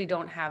 We actually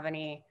don't have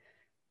any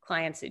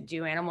clients that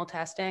do animal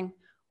testing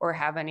or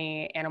have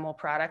any animal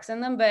products in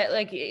them, but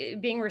like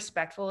being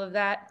respectful of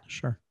that.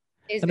 Sure.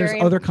 And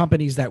there's other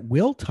companies that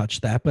will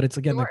touch that, but it's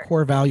again, the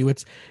core value.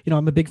 It's,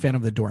 I'm a big fan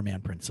of the doorman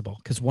principle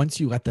because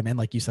once you let them in,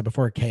 like you said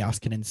before, chaos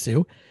can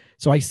ensue.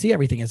 So I see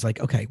everything as like,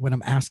 okay, when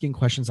I'm asking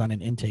questions on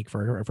an intake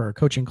for a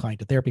coaching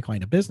client, a therapy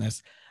client, a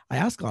business, I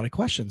ask a lot of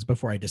questions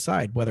before I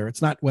decide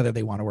it's not whether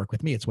they want to work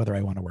with me, it's whether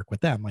I want to work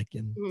with them. Like,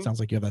 and it sounds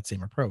like you have that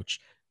same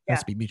approach. It has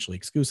to be mutually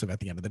exclusive at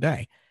the end of the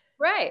day.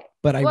 Right.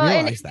 But I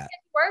realize that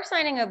we're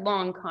signing a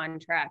long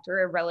contract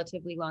or a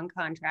relatively long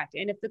contract.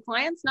 And if the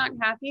client's not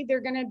happy, they're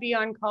going to be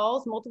on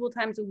calls multiple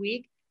times a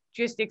week,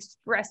 just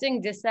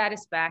expressing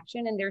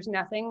dissatisfaction. And there's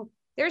nothing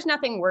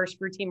worse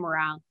for team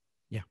morale.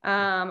 Yeah.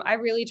 I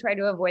really try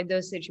to avoid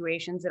those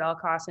situations at all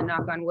costs, and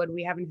knock on wood,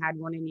 we haven't had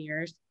one in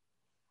years.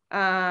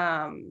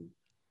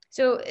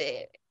 So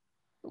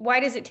why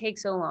does it take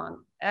so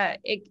long?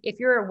 If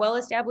you're a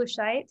well-established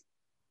site,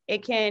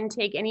 it can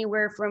take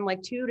anywhere from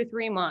like 2 to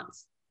 3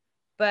 months.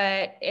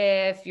 But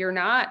if you're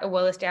not a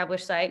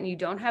well-established site and you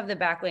don't have the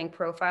backlink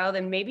profile,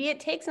 then maybe it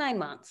takes 9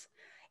 months.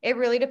 It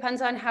really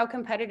depends on how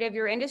competitive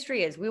your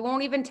industry is. We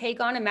won't even take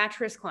on a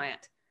mattress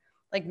client.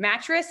 Like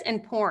mattresses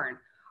and porn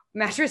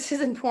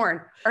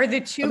are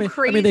the two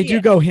craziest. They do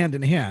go hand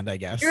in hand, I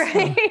guess.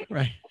 Right.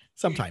 Right.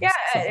 Sometimes.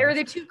 They're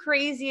the two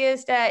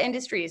craziest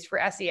industries for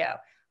SEO.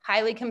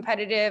 Highly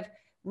competitive.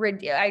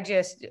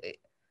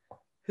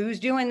 Who's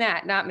doing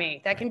that? Not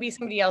me. That can be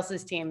somebody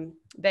else's team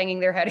banging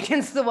their head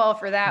against the wall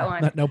for that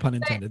one. No pun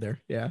intended there.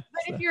 Yeah.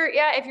 But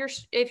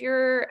if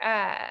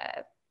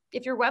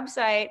your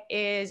website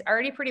is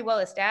already pretty well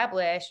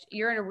established,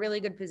 you're in a really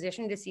good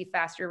position to see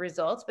faster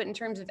results. But in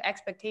terms of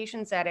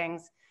expectation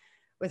settings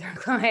with our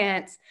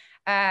clients,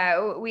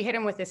 we hit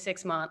them with a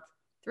 6 month,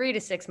 3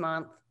 to 6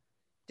 month,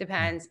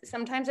 depends.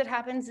 Sometimes it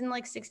happens in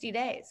like 60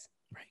 days,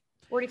 right?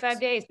 45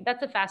 days. But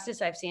that's the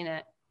fastest I've seen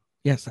it.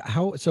 Yes.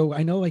 So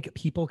I know like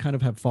people kind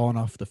of have fallen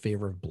off the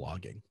favor of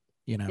blogging,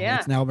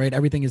 it's now, right.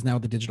 Everything is now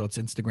the digital, it's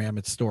Instagram,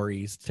 it's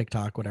stories,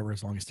 TikTok, whatever,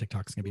 as long as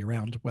TikTok's going to be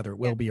around, whether it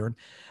will be, or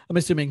I'm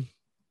assuming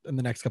in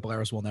the next couple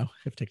hours, we'll know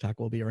if TikTok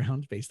will be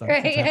around based on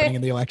what's happening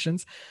in the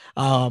elections.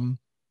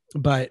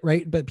 But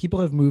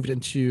people have moved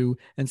into,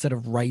 instead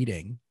of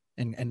writing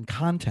and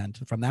content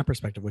from that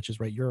perspective, which is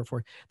right,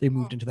 they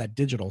moved into that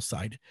digital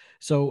side.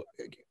 So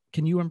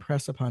can you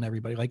impress upon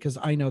everybody? Like, cause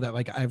I know that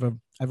like I have a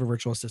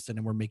virtual assistant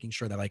and we're making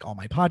sure that like all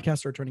my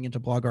podcasts are turning into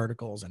blog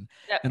articles and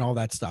all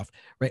that stuff,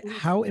 right?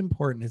 How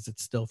important is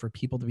it still for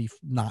people to be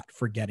not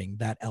forgetting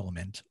that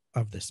element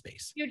of this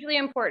space? Hugely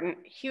important.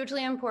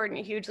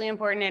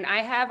 And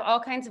I have all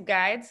kinds of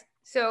guides.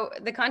 So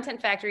the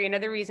Content Factory,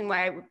 another reason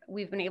why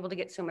we've been able to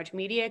get so much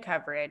media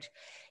coverage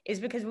is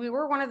because we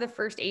were one of the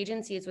first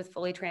agencies with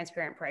fully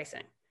transparent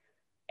pricing.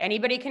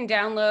 Anybody can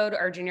download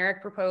our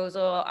generic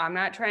proposal. I'm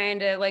not trying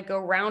to like go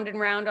round and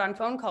proposal. I'm not trying to like go round and round on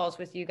phone calls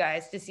with you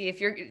guys to see if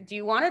do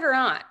you want it or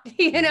not?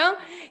 You know,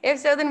 if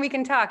so, then we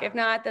can talk. If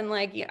not, then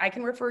like I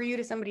can refer you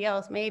to somebody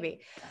else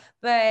maybe.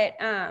 But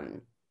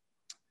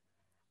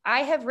I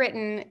have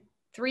written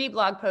 3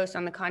 blog posts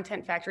on the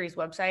Content Factory's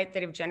website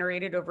that have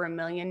generated over $1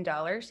 million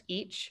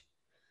each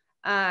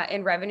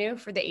in revenue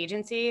for the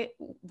agency.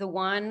 The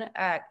one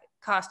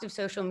cost of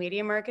social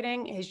media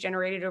marketing has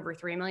generated over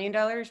 $3 million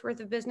worth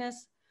of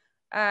business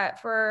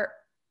for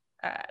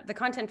the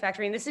Content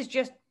Factory. And this is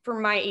just for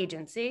my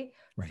agency,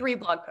 right. 3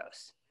 blog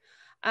posts.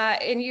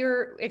 And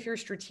if you're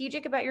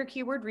strategic about your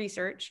keyword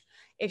research,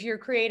 if you're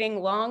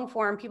creating long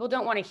form, people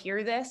don't want to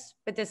hear this,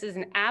 but this is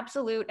an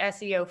absolute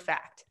SEO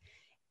fact.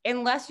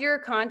 Unless your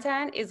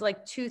content is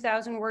like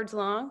 2,000 words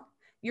long,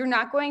 you're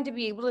not going to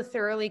be able to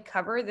thoroughly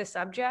cover the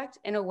subject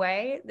in a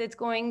way that's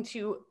going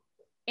to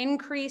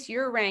increase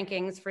your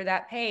rankings for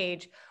that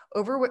page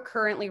over what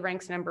currently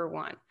ranks number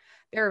 1.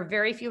 There are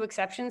very few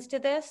exceptions to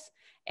this.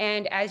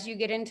 And as you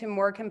get into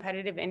more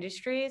competitive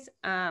industries,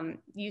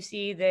 you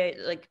see that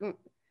like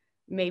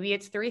maybe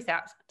it's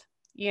 3,000.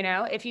 You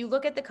know, if you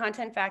look at the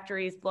Content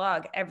Factory's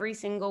blog, every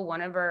single one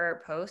of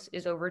our posts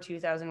is over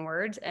 2,000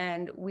 words.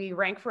 And we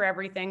rank for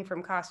everything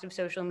from cost of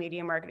social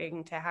media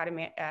marketing to how to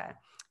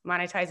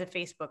monetize a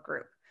Facebook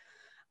group.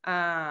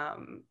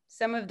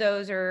 Some of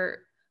those are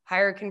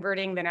higher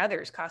converting than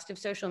others. Cost of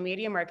social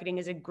media marketing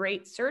is a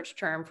great search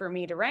term for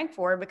me to rank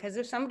for, because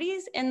if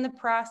somebody's in the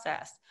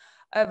process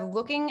of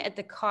looking at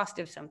the cost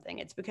of something,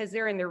 it's because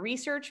they're in the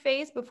research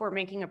phase before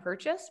making a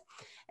purchase.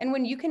 And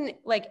when you can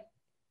like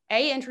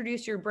A,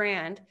 introduce your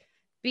brand,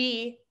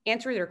 B,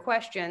 answer their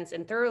questions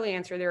and thoroughly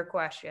answer their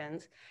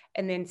questions,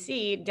 and then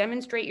C,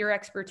 demonstrate your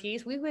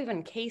expertise. We've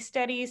even case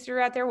studies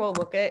throughout there. We'll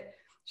look at,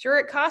 sure,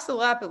 it costs a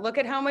lot, but look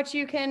at how much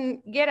you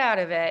can get out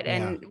of it. Yeah.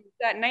 And we've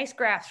got nice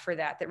graphs for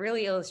that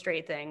really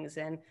illustrate things,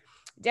 and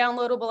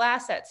downloadable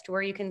assets to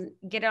where you can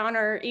get on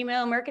our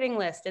email marketing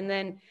list. And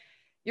then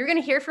you're going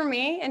to hear from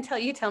me until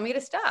you tell me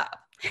to stop,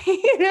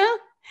 you know,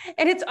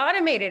 and it's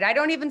automated. I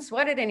don't even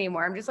sweat it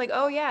anymore. I'm just like,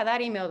 oh yeah,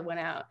 that email went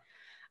out.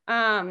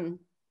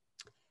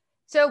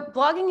 So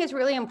blogging is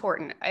really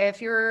important.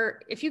 If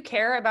you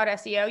care about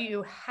SEO,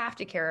 you have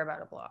to care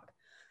about a blog.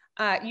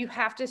 You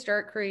have to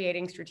start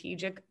creating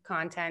strategic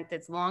content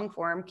that's long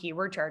form,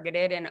 keyword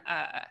targeted, and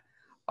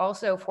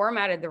also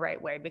formatted the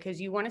right way, because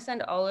you want to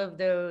send all of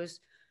those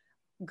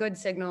good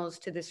signals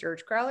to the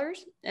search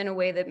crawlers in a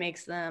way that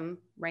makes them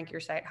rank your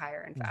site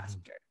higher and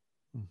faster.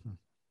 Mm-hmm.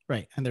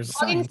 Right. And there's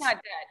blogging's not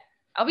dead.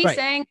 I'll be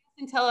saying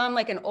this until I'm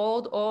like an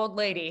old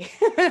lady.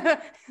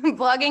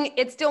 Blogging,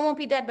 it still won't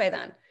be dead by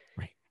then.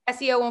 Right.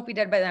 SEO won't be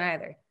dead by then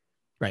either.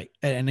 Right.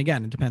 And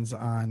again, it depends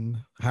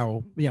on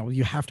how,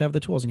 you have to have the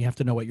tools and you have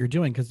to know what you're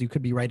doing, because you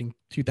could be writing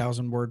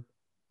 2,000 word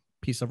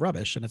piece of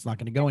rubbish and it's not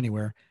going to go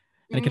anywhere,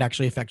 and it could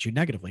actually affect you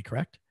negatively,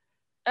 correct?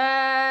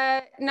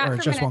 Not or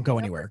it just won't go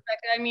anywhere.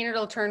 I mean,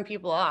 it'll turn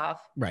people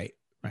off. Right.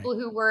 People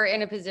who were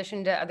in a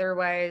position to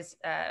otherwise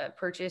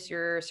purchase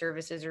your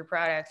services or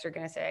products are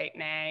going to say,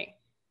 nah,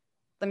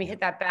 let me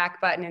hit that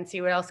back button and see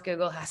what else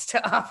Google has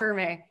to offer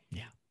me.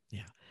 Yeah.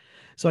 Yeah.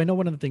 So I know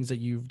one of the things that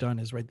you've done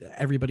is, right,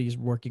 everybody's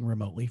working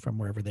remotely from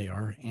wherever they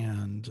are,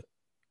 and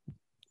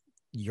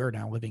you're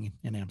now living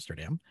in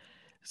Amsterdam.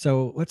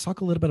 So let's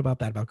talk a little bit about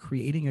that, about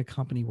creating a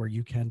company where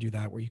you can do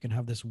that, where you can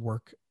have this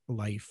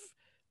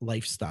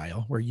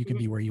lifestyle where you can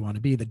be where you want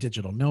to be, the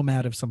digital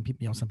nomad of some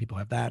people. Some people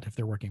have that if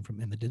they're working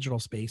in the digital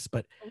space,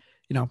 but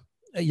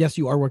yes,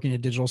 you are working in a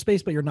digital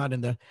space, but you're not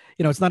in the,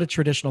 it's not a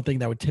traditional thing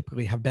that would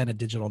typically have been a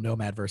digital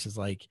nomad versus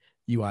like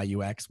UI,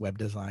 UX, web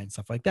design,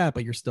 stuff like that,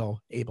 but you're still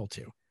able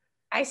to.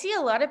 I see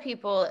a lot of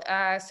people,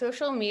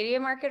 social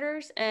media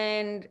marketers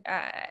and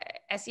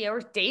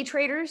SEOs, day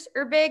traders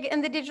are big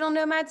in the digital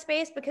nomad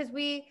space, because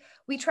we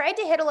tried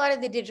to hit a lot of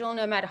the digital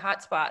nomad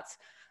hotspots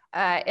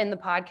in the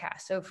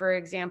podcast. So for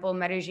example,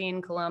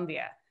 Medellin,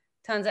 Colombia,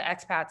 tons of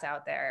expats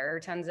out there, or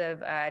tons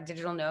of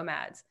digital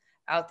nomads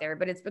out there,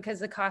 but it's because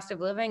the cost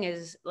of living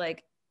is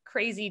like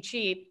crazy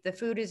cheap. The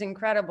food is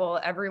incredible.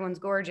 Everyone's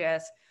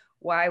gorgeous.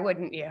 Why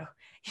wouldn't you?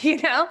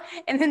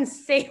 And then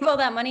save all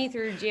that money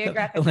through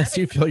geographic. Unless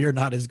you feel you're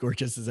not as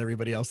gorgeous as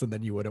everybody else, and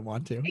then you wouldn't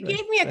want to. It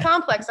gave me a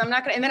complex. I'm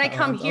not going to, and then I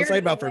come here. I'll say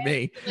about for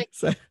me.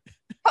 Like,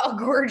 all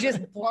gorgeous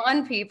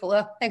blonde people.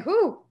 I'm like,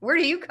 where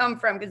do you come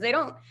from? Because they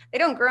don't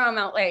grow them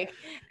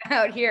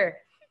out here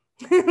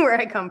where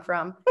I come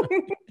from.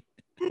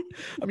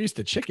 I'm used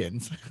to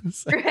chickens.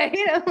 So. Right.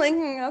 I'm like,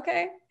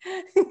 okay.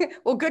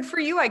 Well, good for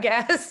you, I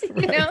guess.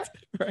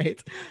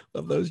 Right.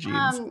 Love those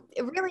genes.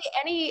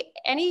 Really,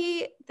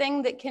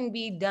 anything that can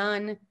be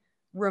done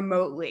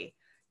remotely,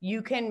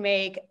 you can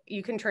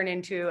turn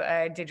into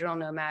a digital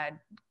nomad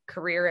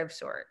career of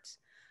sorts.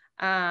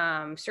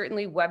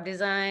 Certainly web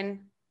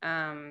design.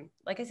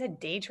 Like I said,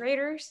 day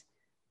traders.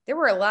 There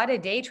were a lot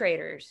of day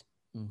traders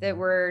that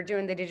were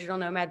doing the digital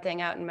nomad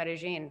thing out in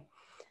Medellin.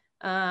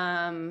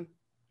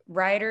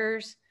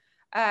 Writers,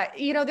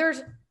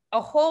 there's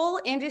a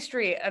whole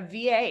industry of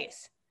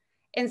VAs,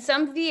 and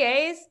some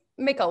VAs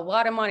make a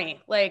lot of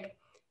money. Like,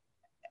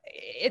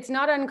 it's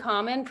not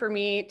uncommon for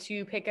me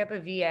to pick up a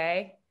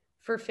VA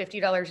for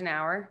 $50 an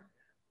hour,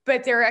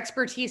 but their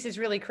expertise is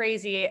really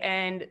crazy.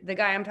 And the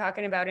guy I'm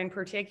talking about in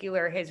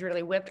particular has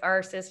really whipped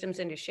our systems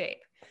into shape.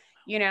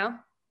 You know,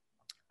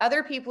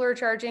 other people are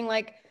charging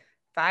like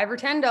 $5 or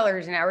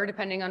 $10 an hour,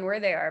 depending on where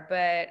they are.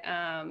 But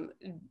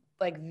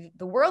like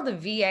the world of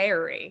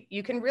VA-ery,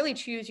 you can really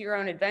choose your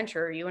own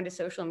adventure. Are you into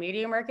social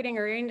media marketing?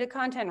 Are you into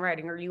content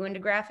writing? Are you into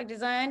graphic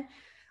design?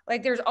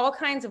 Like there's all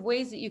kinds of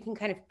ways that you can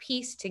kind of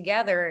piece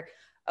together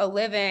a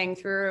living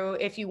through,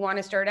 if you want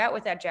to start out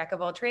with that jack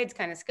of all trades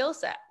kind of skill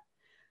set.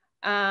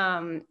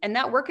 And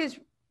that work is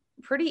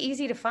pretty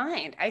easy to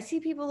find. I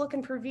see people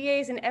looking for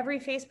VAs in every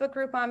Facebook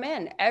group I'm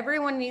in.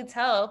 Everyone needs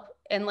help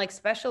and like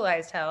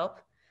specialized help,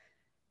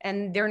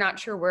 and they're not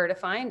sure where to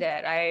find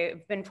it.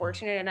 I've been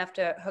fortunate enough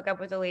to hook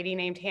up with a lady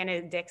named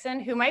Hannah Dixon,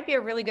 who might be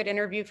a really good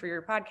interview for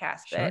your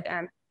podcast, Sure.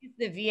 but she's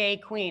the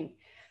VA queen.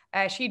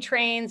 She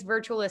trains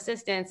virtual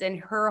assistants, and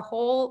her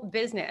whole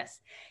business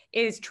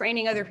is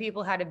training other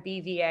people how to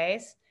be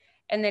VAs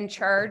and then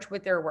charge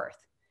what they're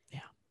worth.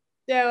 Yeah.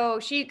 So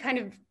she kind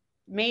of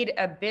made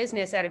a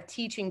business out of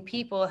teaching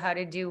people how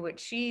to do what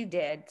she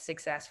did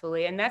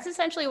successfully. And that's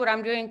essentially what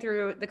I'm doing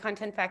through the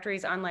Content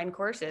Factory's online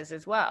courses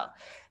as well.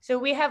 So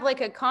we have like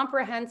a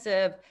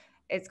comprehensive,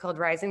 it's called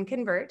Rise and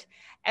Convert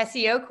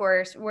SEO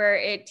course, where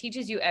it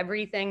teaches you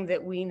everything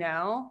that we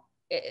know.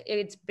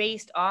 It's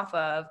based off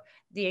of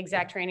the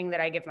exact training that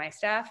I give my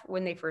staff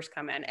when they first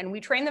come in. And we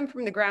train them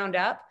from the ground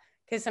up,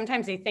 because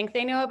sometimes they think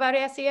they know about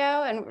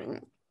SEO,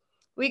 and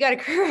we got to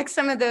correct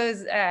some of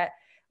those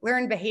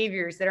learned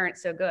behaviors that aren't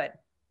so good.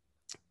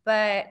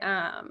 But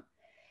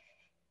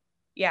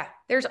yeah,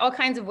 there's all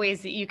kinds of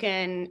ways that you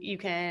can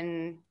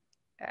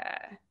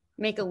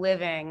make a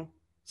living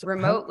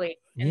remotely,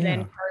 and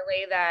then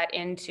parlay that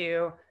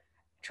into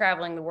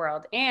traveling the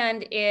world.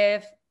 And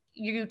if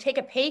you take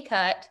a pay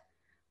cut,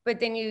 but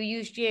then you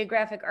use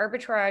geographic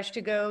arbitrage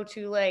to go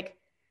to like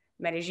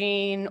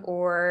Medellin,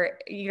 or,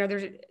 you know,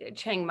 there's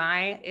Chiang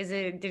Mai is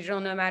a digital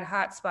nomad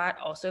hotspot,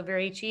 also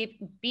very cheap,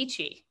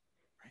 beachy.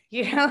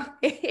 You know,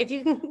 if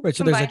you can. Right.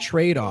 So there's a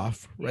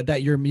trade-off, right,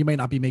 that you might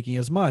not be making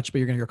as much, but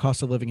your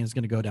cost of living is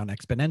going to go down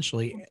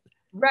exponentially.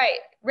 Right.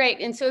 Right.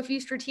 And so if you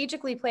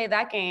strategically play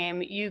that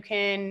game, you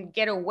can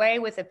get away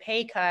with a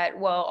pay cut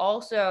while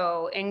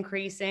also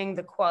increasing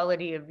the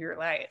quality of your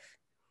life,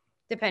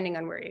 depending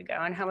on where you go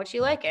and how much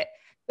you like it.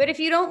 But if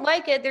you don't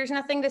like it, there's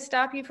nothing to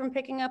stop you from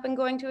picking up and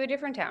going to a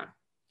different town.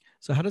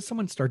 So how does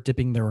someone start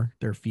dipping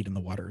their feet in the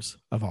waters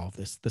of all of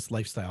this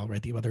lifestyle,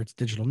 right? Whether it's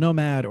digital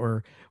nomad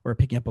or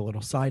picking up a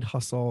little side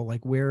hustle,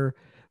 like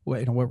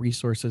what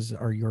resources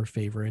are your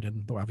favorite,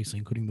 and obviously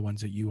including the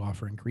ones that you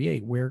offer and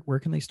create, where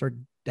can they start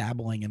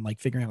dabbling and like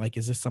figuring out, like,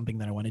 is this something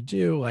that I want to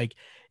do? Like,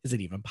 is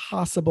it even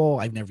possible?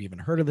 I've never even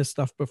heard of this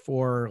stuff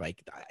before.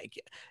 Like,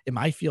 in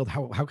my field,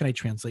 how can I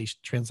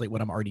translate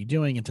what I'm already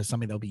doing into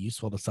something that'll be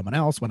useful to someone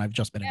else when I've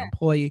just been an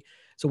employee?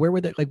 So where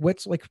would they, like,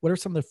 what are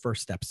some of the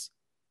first steps?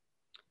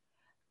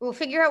 Well,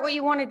 figure out what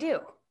you want to do.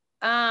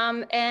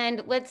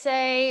 And let's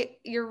say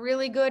you're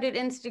really good at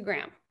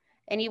Instagram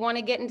and you want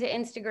to get into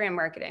Instagram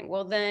marketing.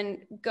 Well,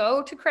 then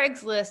go to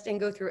Craigslist and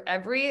go through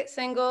every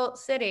single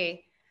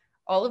city,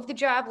 all of the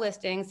job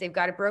listings. They've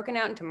got it broken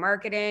out into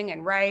marketing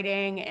and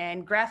writing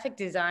and graphic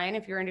design.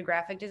 If you're into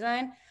graphic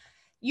design,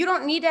 you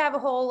don't need to have a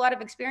whole lot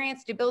of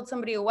experience to build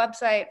somebody a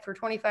website for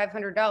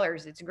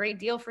 $2,500. It's a great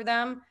deal for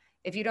them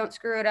if you don't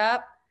screw it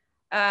up.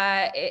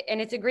 And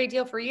it's a great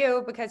deal for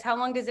you, because how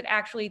long does it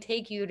actually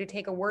take you to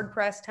take a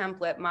WordPress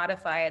template,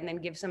 modify it, and then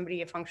give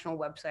somebody a functional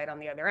website on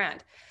the other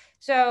end?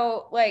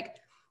 So like,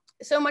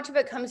 so much of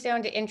it comes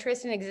down to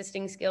interest in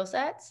existing skill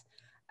sets.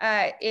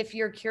 If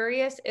you're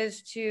curious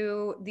as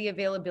to the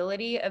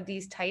availability of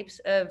these types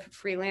of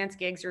freelance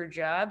gigs or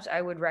jobs,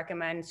 I would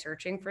recommend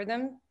searching for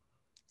them,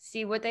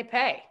 see what they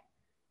pay,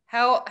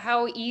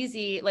 how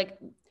easy, like,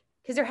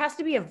 because there has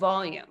to be a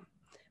volume.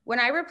 When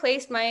I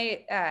replaced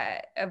my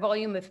a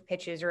volume of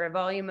pitches or a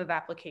volume of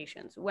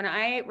applications, when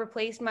I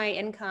replaced my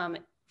income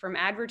from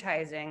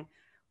advertising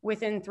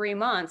within 3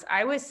 months,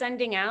 I was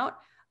sending out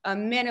a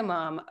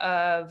minimum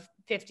of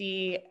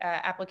 50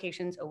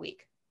 applications a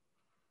week.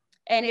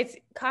 And it's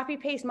copy,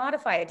 paste,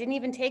 modify. It didn't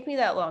even take me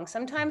that long.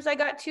 Sometimes I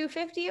got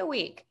 250 a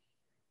week.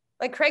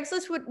 Like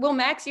Craigslist will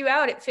max you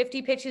out at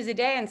 50 pitches a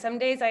day. And some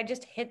days I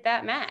just hit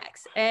that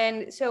max.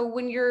 And so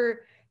when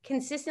you're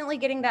consistently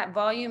getting that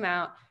volume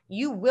out,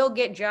 you will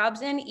get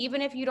jobs in,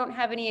 even if you don't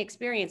have any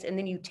experience. And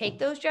then you take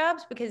those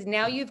jobs because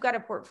now you've got a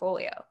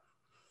portfolio,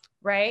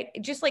 right?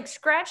 Just like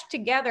scratch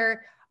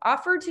together,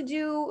 offer to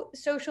do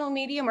social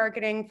media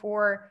marketing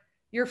for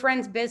your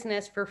friend's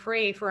business for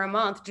free for a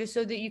month, just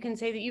so that you can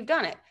say that you've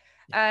done it.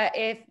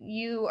 If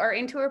you are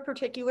into a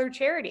particular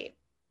charity,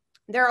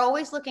 they're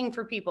always looking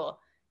for people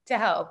to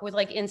help with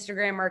like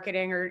Instagram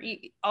marketing or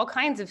all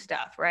kinds of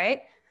stuff,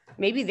 right?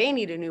 Maybe they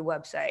need a new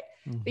website,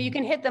 but you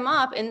can hit them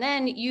up, and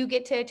then you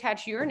get to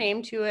attach your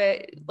name to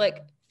a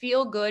like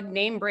feel good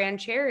name brand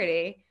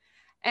charity,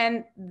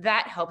 and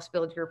that helps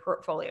build your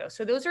portfolio.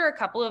 So those are a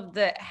couple of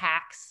the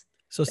hacks.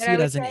 So see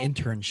it as an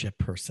internship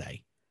per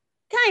se.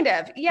 kind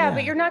of, yeah,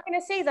 but you're not going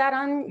to say that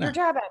on your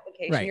job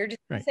application. Right. You're just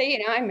going to say, you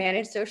know, I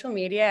manage social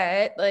media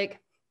at like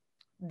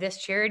this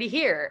charity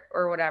here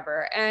or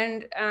whatever.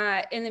 And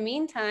in the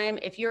meantime,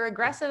 if you're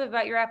aggressive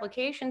about your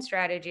application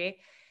strategy,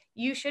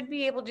 you should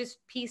be able to just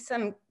piece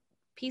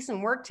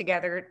some work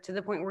together to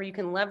the point where you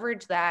can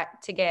leverage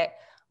that to get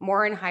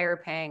more and higher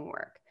paying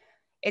work.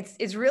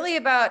 It's really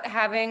about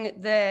having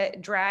the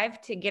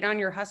drive to get on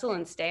your hustle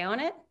and stay on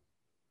it.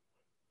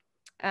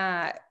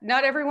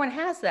 Not everyone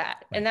has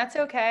that, and that's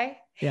okay.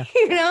 Yeah.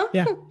 You know?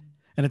 Yeah.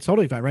 And it's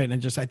totally fine. Right.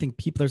 And just, I think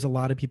there's a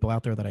lot of people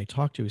out there that I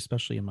talk to,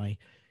 especially in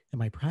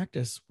my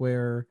practice,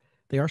 where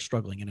they are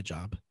struggling in a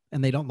job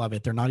and they don't love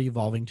it. They're not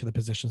evolving to the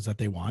positions that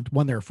they want.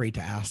 One, they're afraid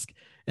to ask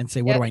and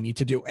say, what do I need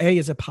to do? A,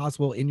 is it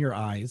possible in your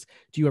eyes?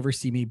 Do you ever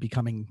see me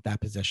becoming that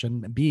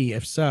position? And B,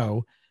 if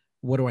so,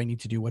 what do I need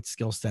to do? What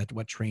skill set,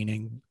 what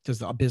training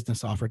does a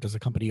business offer? Does a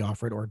company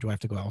offer it? Or do I have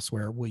to go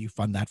elsewhere? Will you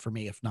fund that for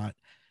me? If not,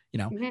 you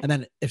know, and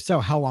then if so,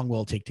 how long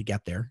will it take to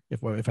get there?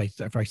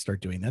 If I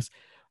start doing this,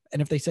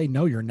 and if they say,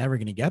 no, you're never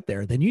going to get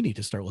there, then you need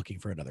to start looking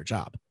for another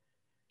job.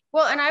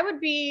 Well, and I would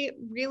be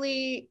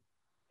really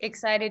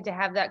excited to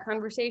have that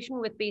conversation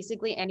with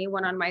basically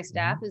anyone on my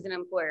staff as an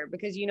employer,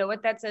 because you know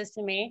what that says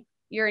to me?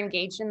 You're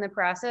engaged in the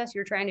process.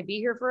 You're trying to be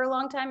here for a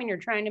long time and you're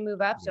trying to move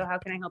up. So how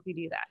can I help you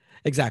do that?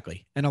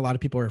 Exactly. And a lot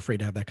of people are afraid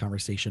to have that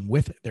conversation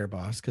with their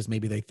boss because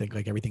maybe they think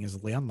like everything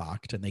is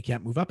landlocked and they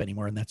can't move up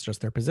anymore. And that's just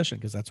their position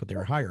because that's what they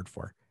were hired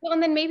for. Well,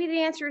 and then maybe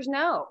the answer is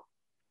no.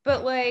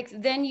 But like,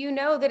 then you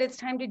know that it's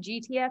time to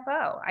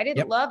GTFO. I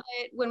didn't love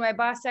it when my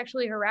boss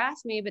sexually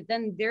harassed me, but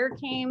then there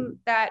came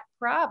that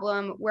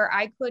problem where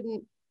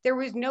there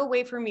was no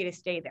way for me to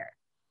stay there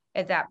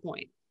at that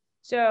point.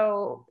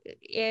 So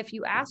if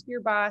you ask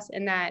your boss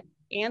and that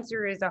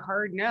answer is a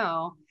hard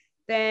no,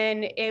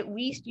 then at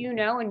least you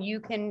know, and you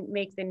can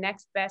make the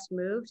next best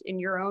moves in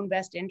your own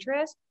best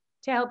interest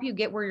to help you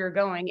get where you're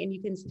going. And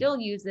you can still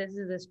use this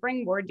as a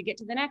springboard to get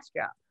to the next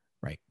job.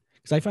 Right.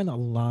 Because I find a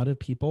lot of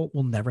people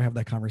will never have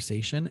that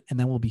conversation and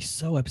then will be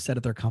so upset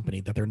at their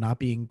company that they're not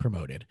being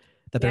promoted,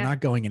 that they're not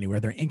going anywhere.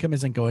 Their income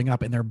isn't going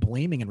up and they're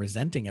blaming and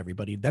resenting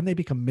everybody. Then they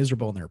become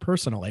miserable in their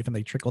personal life and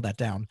they trickle that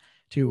down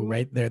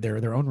to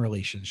their own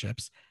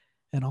relationships.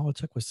 And all it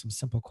took was some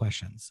simple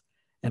questions.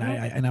 And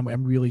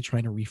I'm really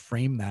trying to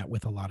reframe that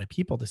with a lot of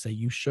people to say,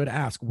 you should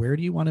ask, where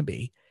do you want to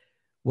be?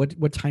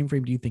 What time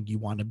frame do you think you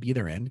want to be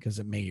there in? Because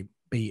it may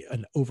be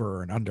an over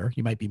or an under.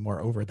 You might be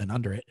more over than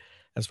under it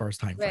as far as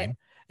time frame.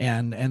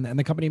 And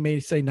the company may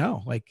say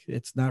no, like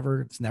it's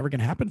never going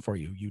to happen for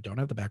you. You don't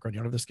have the background, you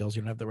don't have the skills,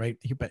 you don't have the right.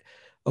 But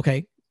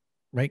okay,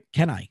 right?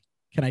 Can I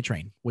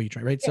train? Will you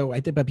train? Right? So I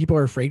think, but people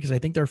are afraid because I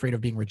think they're afraid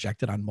of being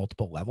rejected on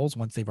multiple levels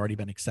once they've already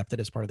been accepted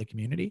as part of the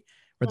community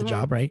or the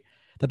job, right?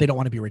 That they don't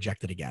want to be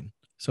rejected again,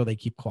 so they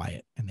keep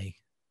quiet and they.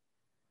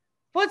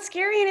 Well, it's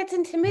scary and it's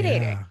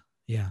intimidating.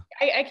 Yeah.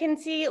 I can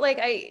see, like,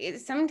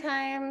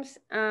 sometimes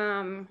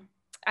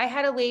I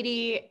had a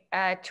lady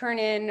turn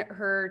in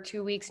her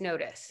 2 weeks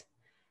notice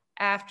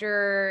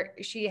after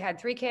she had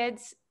 3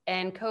 kids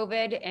and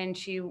COVID, and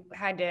she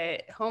had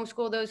to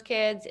homeschool those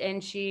kids,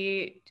 and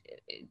she,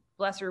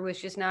 bless her,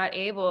 was just not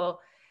able.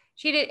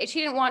 She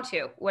didn't want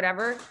to,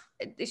 whatever.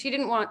 She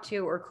didn't want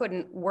to or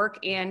couldn't work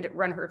and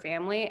run her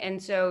family.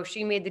 And so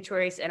she made the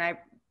choice, and I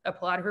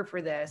applaud her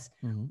for this.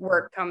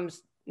 Work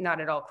comes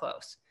not at all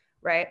close,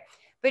 right?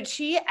 But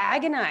she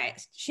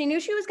agonized. She knew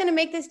she was going to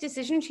make this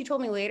decision. She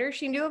told me later,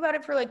 she knew about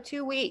it for like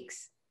 2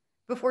 weeks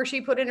before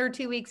she put in her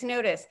 2 weeks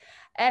notice.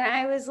 And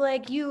I was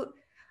like,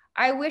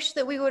 I wish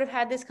that we would have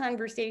had this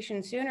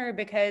conversation sooner,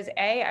 because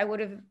I would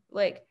have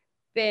like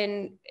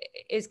been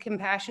as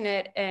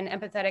compassionate and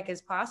empathetic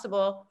as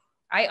possible.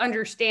 I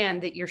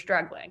understand that you're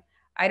struggling.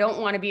 I don't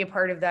want to be a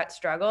part of that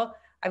struggle.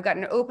 I've got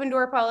an open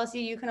door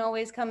policy. You can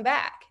always come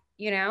back,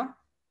 you know?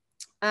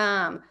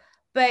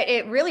 But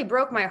it really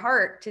broke my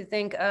heart to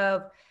think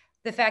of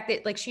the fact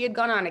that like she had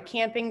gone on a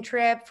camping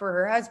trip for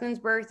her husband's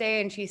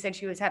birthday and she said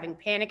she was having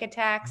panic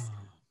attacks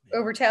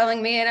over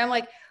telling me. And I'm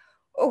like,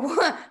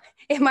 oh,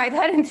 am I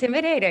that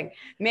intimidating?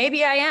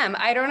 Maybe I am.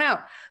 I don't know.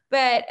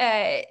 But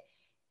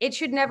it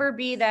should never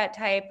be that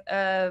type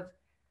of,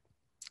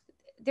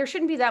 there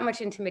shouldn't be that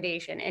much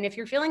intimidation. And if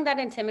you're feeling that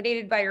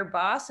intimidated by your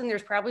boss, then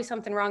there's probably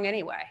something wrong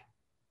anyway.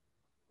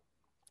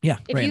 Yeah,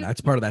 right. That's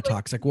part of that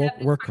toxic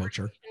work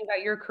culture.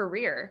 About your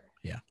career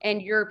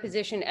and your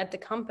position at the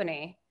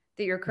company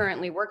that you're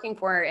currently working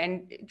for,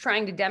 and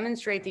trying to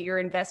demonstrate that you're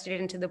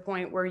invested into the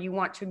point where you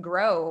want to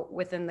grow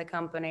within the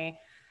company.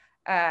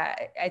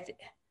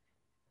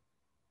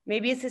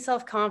 Maybe it's a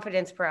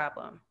self-confidence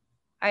problem.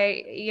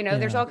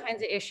 There's all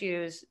kinds of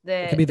issues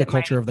that it could be the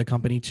culture of the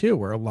company too,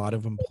 where a lot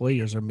of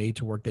employers are made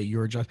to work that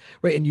you're just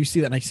right. And you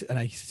see that, and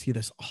I see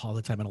this all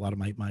the time in a lot of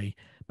my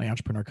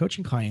entrepreneur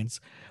coaching clients,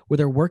 where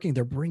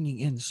they're bringing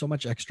in so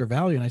much extra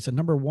value. And I said,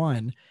 number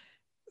one,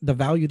 the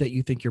value that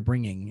you think you're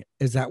bringing,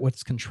 is that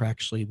what's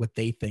contractually what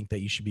they think that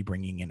you should be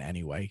bringing in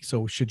anyway?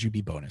 So should you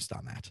be bonused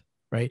on that?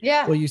 Right.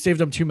 Yeah. Well, you saved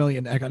them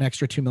an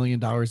extra $2 million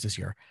this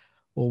year.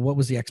 Well, what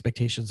was the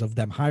expectations of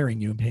them hiring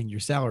you and paying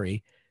your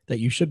salary? that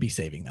you should be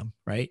saving them,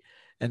 right?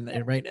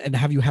 And right. And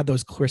have you had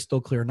those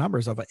crystal clear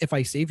numbers of, if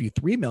I save you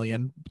 3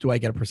 million, do I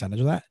get a percentage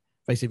of that?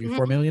 If I save you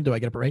 4 million, do I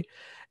get a right?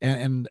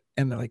 And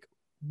they're like,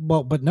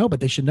 well, but no, but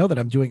they should know that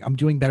I'm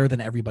doing better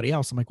than everybody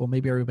else. I'm like, well,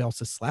 maybe everybody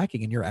else is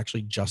slacking and you're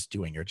actually just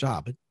doing your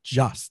job,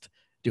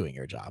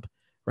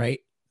 right?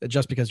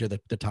 Just because you're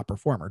the top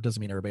performer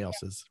doesn't mean everybody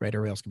else is, right?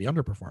 Everybody else can be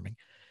underperforming.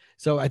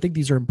 So I think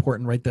these are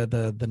important, right?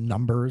 The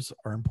numbers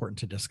are important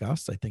to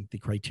discuss. I think the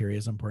criteria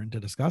is important to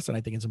discuss, and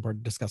I think it's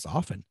important to discuss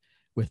often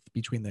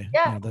between the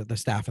the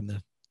staff and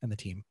the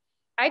team.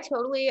 I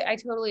totally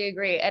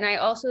agree. And I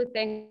also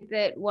think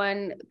that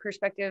one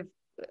perspective,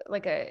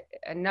 like a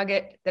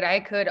nugget that I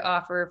could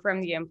offer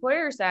from the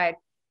employer side,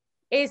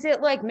 is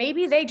that like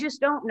maybe they just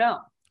don't know.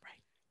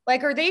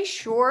 Like, are they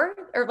sure,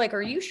 or like,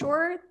 are you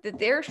sure that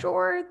they're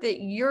sure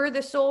that you're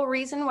the sole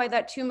reason why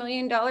that $2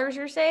 million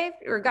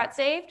got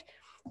saved?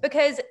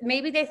 Because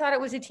maybe they thought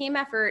it was a team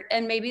effort,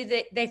 and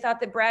maybe they thought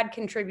that Brad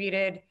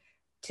contributed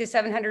to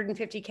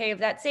 750K of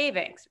that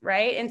savings,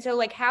 right? And so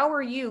like, how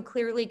are you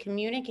clearly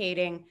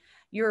communicating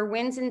your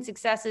wins and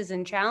successes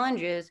and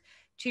challenges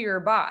to your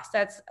boss?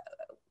 That's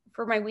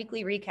for my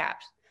weekly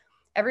recaps.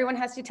 Everyone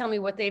has to tell me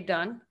what they've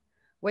done,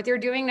 what they're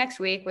doing next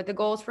week, what the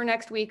goals for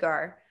next week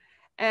are,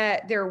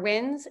 their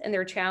wins and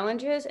their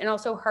challenges, and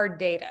also hard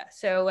data.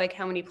 So like,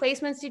 how many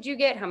placements did you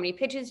get? How many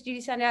pitches did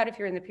you send out if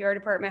you're in the PR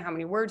department? How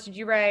many words did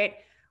you write?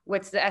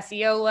 What's the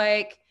SEO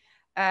like?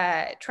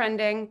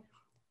 Trending.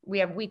 We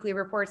have weekly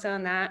reports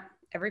on that.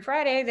 Every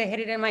Friday, they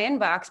hit it in my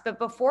inbox. But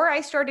before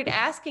I started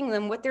asking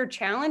them what their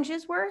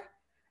challenges were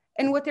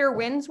and what their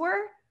wins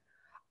were,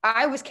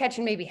 I was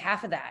catching maybe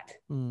half of that.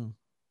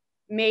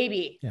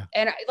 Maybe. Yeah.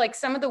 And like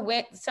some of the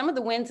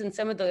wins and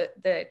some of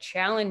the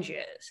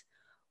challenges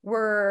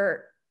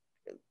were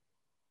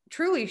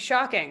truly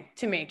shocking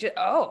to me. Just,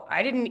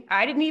 I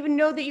didn't even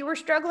know that you were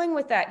struggling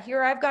with that.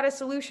 Here, I've got a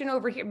solution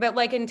over here. But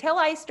like, until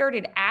I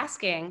started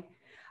asking,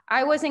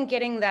 I wasn't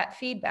getting that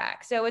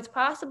feedback. So it's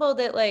possible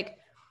that like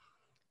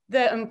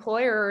the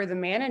employer or the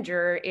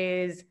manager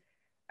is,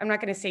 I'm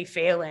not going to say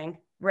failing,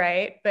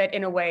 right? But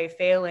in a way,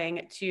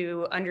 failing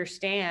to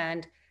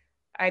understand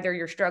either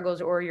your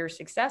struggles or your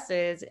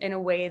successes in a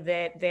way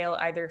that they'll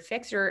either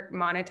fix or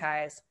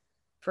monetize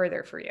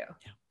further for you.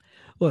 Yeah.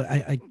 Well,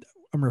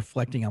 I'm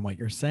reflecting on what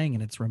you're saying,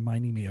 and it's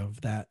reminding me of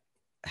that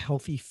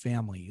healthy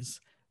families,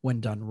 when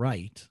done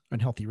right,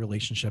 and healthy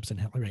relationships and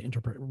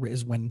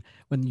is when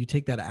you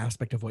take that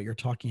aspect of what you're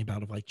talking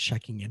about, of like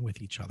checking in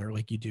with each other,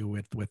 like you do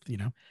with what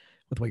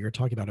you're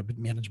talking about,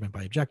 management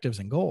by objectives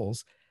and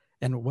goals.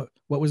 And what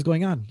was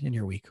going on in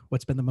your week?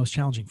 What's been the most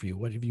challenging for you?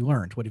 What have you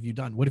learned? What have you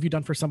done? What have you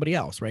done for somebody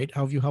else, right?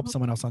 How have you helped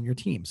someone else on your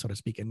team, so to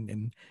speak,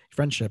 in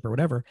friendship or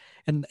whatever?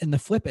 And the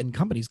flip in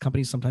companies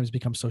sometimes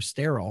become so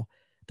sterile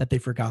that they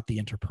forgot the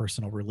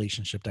interpersonal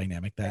relationship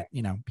dynamic that,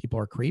 people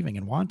are craving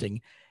and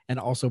wanting, and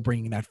also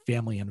bringing that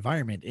family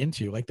environment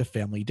into, like, the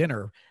family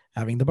dinner,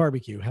 having the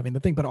barbecue, having the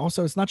thing. But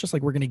also, it's not just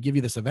like, we're going to give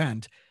you this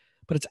event,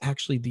 but it's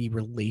actually the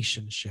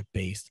relationship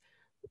based.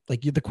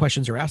 Like, the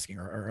questions you're asking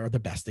are the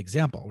best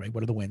example, right?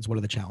 What are the wins? What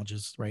are the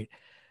challenges, right?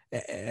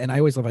 And I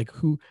always love, like,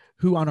 who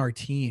on our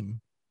team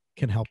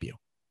can help you,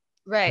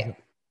 right?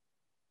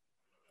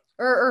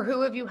 Or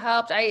who have you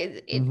helped?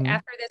 After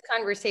this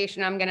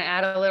conversation, I'm going to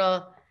add a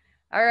little.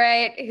 All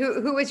right,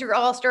 who was your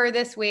all-star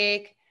this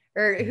week,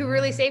 or who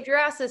really saved your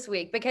ass this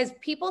week? Because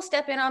people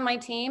step in on my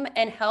team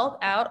and help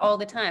out all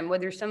the time,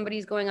 whether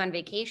somebody's going on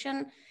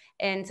vacation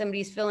and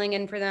somebody's filling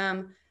in for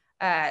them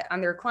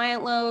on their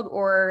client load,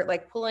 or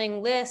like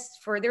pulling lists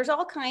there's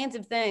all kinds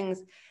of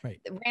things,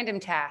 random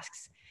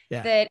tasks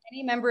that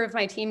any member of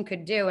my team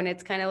could do. And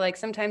it's kind of like,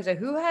 sometimes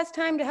who has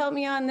time to help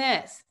me on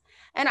this?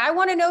 And I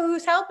want to know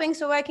who's helping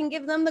so I can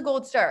give them the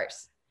gold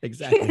stars.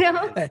 Exactly.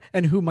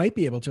 And who might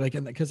be able to, like,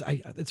 because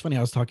it's funny,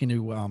 I was talking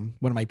to one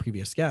of my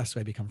previous guests who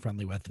I become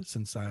friendly with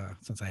since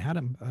I had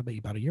him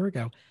about a year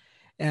ago.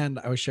 And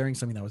I was sharing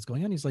something that was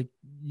going on. He's like,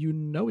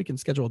 we can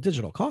schedule a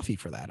digital coffee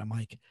for that. I'm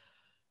like,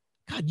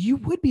 God, you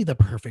would be the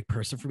perfect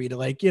person for me to,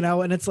 like,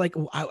 and it's like,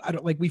 I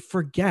don't, like, we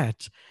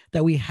forget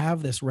that we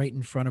have this right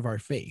in front of our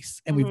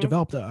face, and we've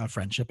developed a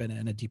friendship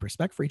and a deep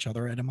respect for each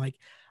other. And I'm like,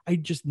 I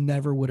just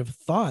never would have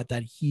thought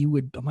that he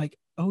would. I'm like,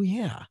 oh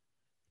yeah,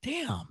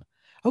 damn.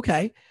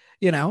 Okay.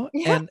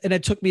 And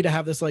it took me to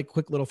have this, like,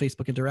 quick little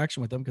Facebook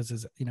interaction with him, because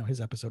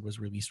his episode was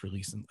released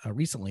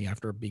recently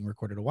after being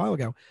recorded a while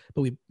ago.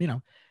 But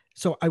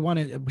so I want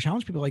to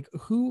challenge people, like,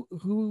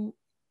 who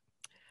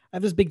I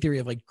have this big theory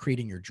of, like,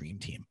 creating your dream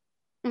team,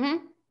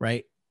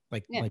 right?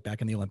 Like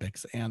back in the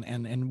Olympics,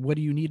 and what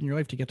do you need in your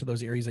life to get to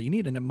those areas that you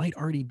need? And it might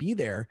already be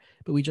there,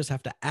 but we just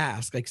have to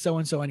ask, like,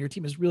 so-and-so on your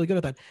team is really good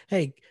at that.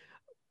 Hey,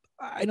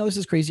 I know this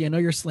is crazy. I know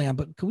you're slammed,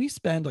 but can we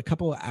spend a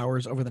couple of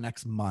hours over the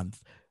next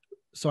month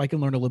so I can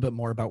learn a little bit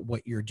more about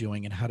what you're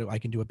doing and I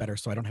can do it better,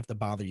 so I don't have to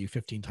bother you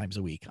 15 times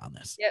a week on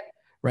this. Yep.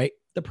 Right?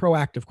 The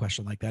proactive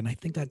question like that. And I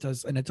think that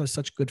does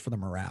such good for the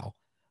morale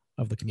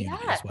of the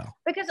community as well.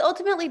 Because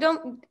ultimately,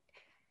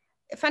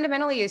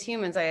 fundamentally as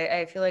humans,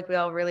 I feel like we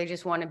all really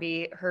just want to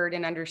be heard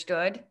and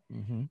understood.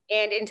 Mm-hmm.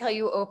 And until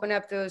you open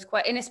up those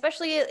and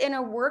especially in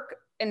a work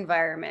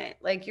environment,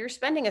 like you're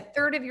spending a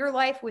third of your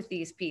life with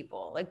these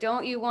people. Like,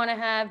 don't you want to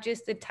have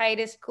just the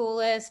tightest,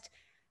 coolest,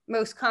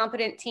 most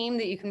competent team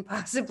that you can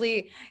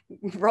possibly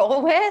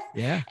roll with?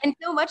 Yeah. And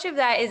so much of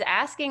that is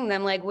asking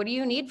them, like, what do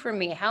you need from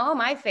me? How am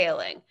I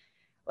failing?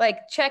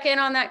 Like, check in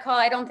on that call.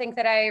 I don't think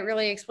that I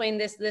really explained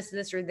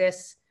this, or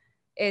this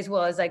as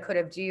well as I could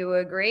have. Do you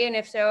agree? And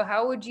if so,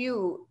 how would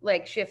you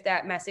like shift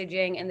that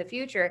messaging in the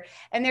future?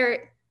 And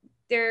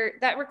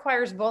that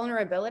requires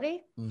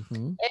vulnerability.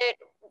 Mm-hmm. It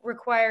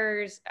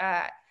requires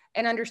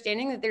an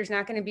understanding that there's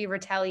not going to be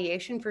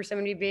retaliation for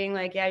somebody being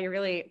like, yeah, you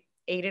really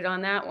ate it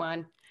on that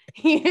one.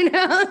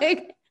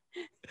 Like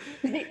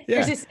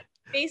there's a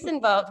space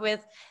involved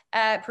with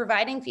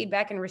providing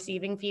feedback and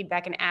receiving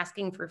feedback and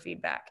asking for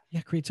feedback.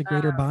 Yeah, creates a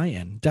greater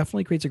buy-in.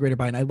 Definitely creates a greater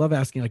buy-in. I love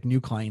asking like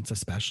new clients,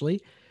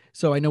 especially.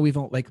 So I know we've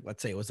like,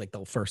 let's say it was like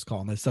the first call.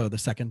 And so the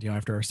second,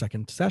 after our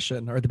second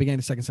session or at the beginning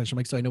of the second session,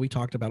 like, so I know we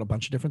talked about a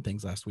bunch of different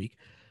things last week.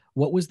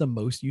 What was the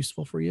most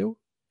useful for you?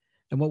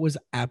 And what was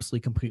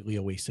absolutely completely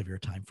a waste of your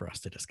time for us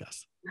to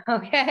discuss?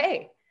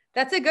 Okay.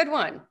 That's a good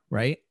one.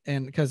 Right.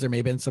 And because there may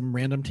have been some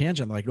random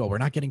tangent, like, well, we're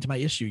not getting to my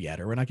issue yet,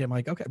 or we're not getting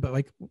like, okay, but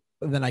like,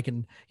 then I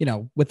can,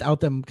 without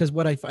them, because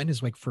what I find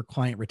is like for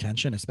client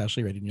retention,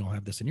 especially, right, and you'll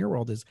have this in your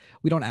world, is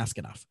we don't ask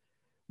enough.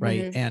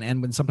 Right. Mm-hmm.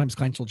 And when sometimes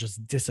clients will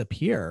just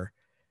disappear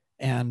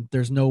and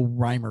there's no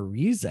rhyme or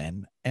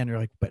reason. And you're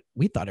like, but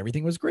we thought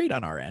everything was great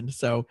on our end.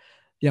 So,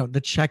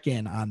 the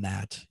check-in on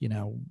that,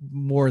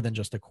 more than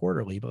just a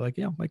quarterly, but like,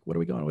 like, what are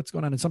we going, what's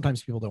going on? And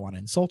sometimes people don't want to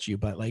insult you,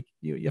 but like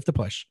you have to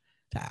push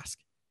to ask.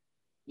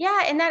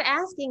 Yeah. And that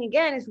asking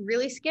again is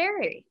really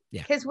scary.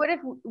 Yeah. Because what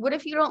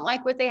if you don't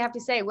like what they have to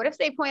say? What if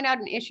they point out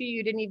an issue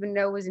you didn't even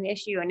know was an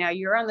issue? And now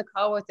you're on the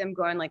call with them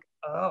going like,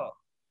 oh,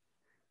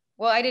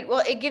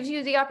 well, it gives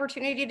you the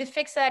opportunity to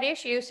fix that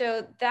issue.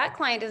 So that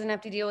client doesn't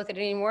have to deal with it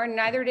anymore.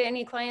 Neither do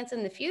any clients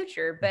in the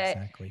future. But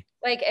exactly.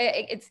 Like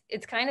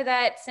it's kind of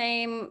that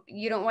same,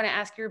 you don't want to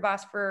ask your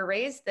boss for a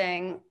raise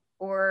thing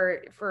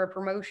or for a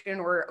promotion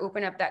or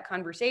open up that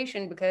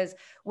conversation, because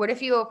what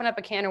if you open up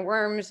a can of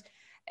worms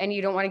and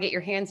you don't want to get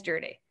your hands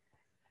dirty?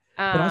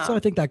 But also I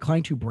think that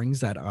client who brings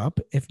that up,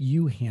 if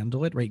you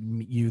handle it, right,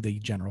 you, the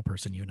general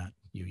person, you, not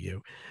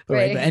you, but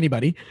right, but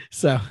anybody.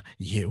 So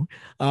you,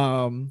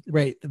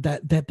 right,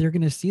 that they're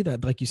going to see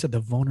that, like you said, the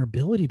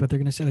vulnerability, but they're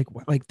going to say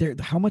like they're,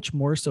 how much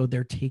more so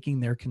they're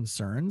taking their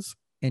concerns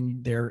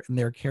and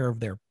their care of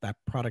that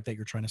product that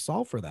you're trying to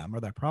solve for them, or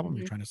that problem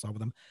you're trying to solve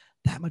with them,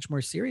 that much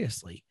more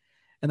seriously.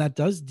 And that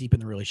does deepen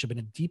the relationship, and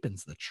it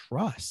deepens the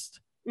trust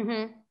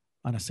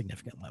on a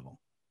significant level.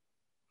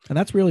 And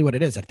that's really what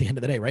it is at the end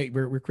of the day, right?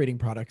 We're creating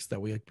products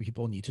that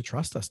people need to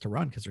trust us to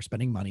run, because they're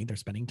spending money, they're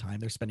spending time,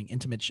 they're spending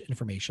intimate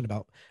information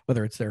about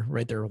whether it's their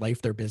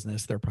life, their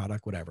business, their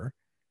product, whatever.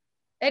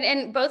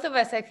 And both of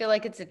us, I feel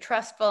like it's a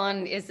trust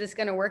fund. Is this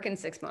going to work in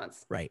 6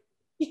 months? Right.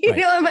 You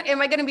know,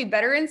 am I going to be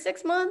better in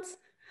 6 months?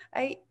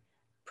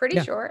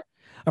 Pretty sure.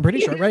 I'm pretty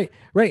sure.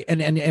 Right.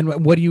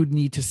 And what do you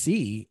need to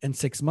see in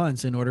 6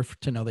 months in order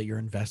to know that your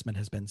investment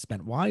has been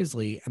spent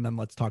wisely? And then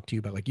let's talk to you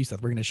about, like you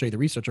said, we're going to show you the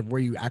research of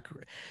where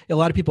a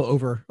lot of people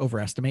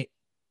overestimate,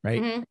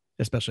 right? Mm-hmm.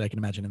 Especially I can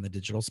imagine in the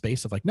digital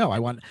space of like, no, I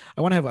want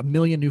to have 1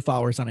 million new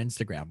followers on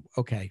Instagram.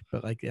 Okay.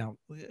 But like,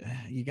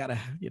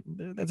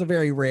 that's a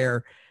very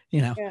rare,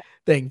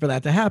 thing for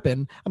that to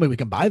happen. I mean, we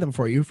can buy them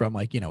for you from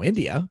like,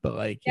 India, but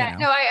like,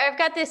 no, I've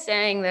got this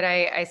saying that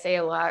I say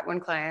a lot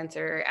when clients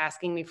are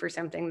asking me for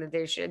something that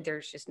there's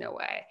just no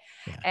way.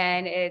 Yeah.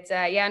 And it's,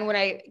 and when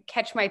I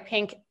catch my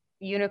pink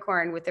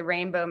unicorn with the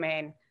rainbow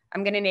mane,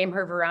 I'm going to name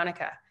her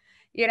Veronica.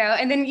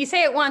 And then you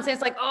say it once and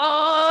it's like,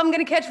 oh, I'm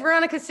going to catch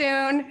Veronica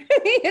soon,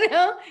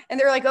 and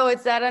they're like, oh,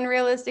 it's that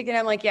unrealistic. And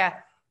I'm like, yeah.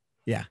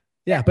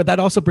 But that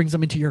also brings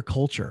them into your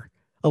culture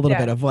a little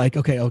bit of like,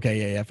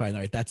 okay. Yeah. Fine.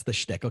 All right. That's the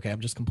shtick. Okay. I'm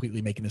just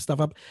completely making this stuff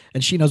up.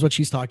 And she knows what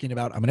she's talking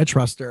about. I'm going to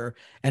trust her.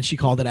 And she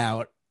called it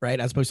out. Right.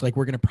 As opposed to like,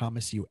 we're going to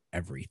promise you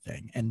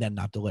everything and then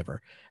not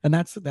deliver. And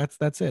that's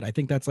it. I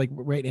think that's like,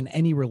 right. In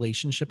any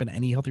relationship, in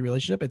any healthy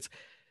relationship, it's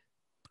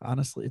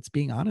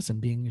being honest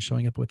and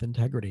showing up with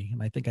integrity.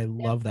 And I think I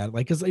love that.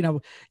 Like, cause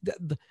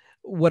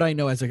what I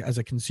know as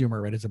a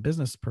consumer, right, as a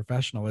business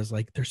professional is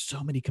like, there's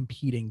so many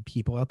competing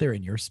people out there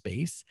in your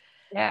space.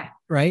 Yeah.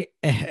 Right.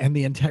 And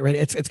the intent, right.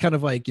 It's kind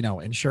of like,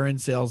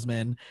 insurance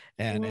salesmen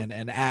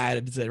and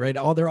ads, right.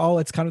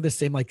 It's kind of the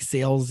same, like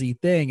salesy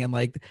thing. And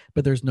like,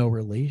 but there's no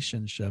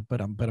relationship,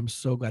 but I'm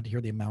so glad to hear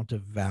the amount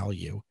of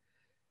value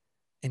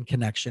and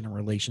connection and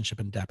relationship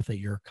and depth that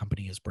your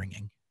company is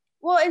bringing.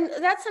 Well, and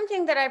that's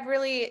something that I've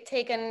really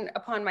taken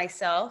upon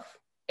myself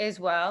as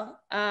well.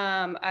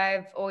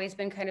 I've always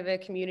been kind of a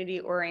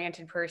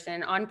community-oriented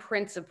person on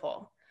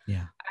principle.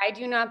 Yeah. I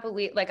do not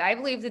believe, I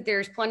believe that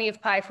there's plenty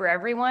of pie for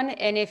everyone.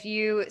 And if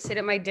you sit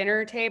at my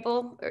dinner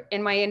table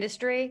in my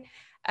industry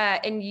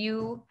and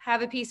you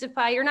have a piece of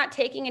pie, you're not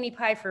taking any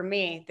pie from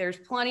me. There's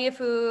plenty of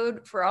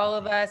food for all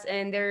of us.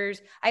 And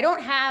I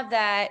don't have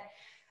that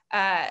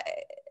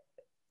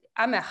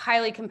I'm a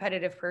highly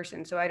competitive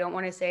person. So I don't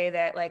want to say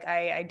that like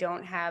I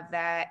don't have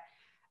that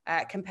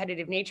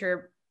competitive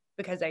nature,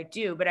 because I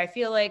do, but I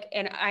feel like,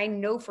 and I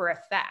know for a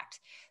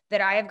fact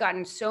that I have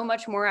gotten so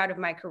much more out of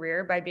my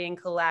career by being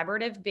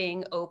collaborative,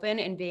 being open,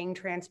 and being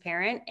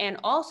transparent, and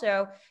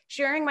also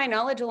sharing my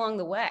knowledge along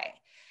the way.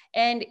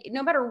 And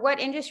no matter what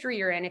industry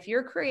you're in, if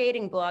you're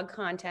creating blog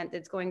content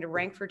that's going to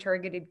rank for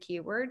targeted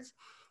keywords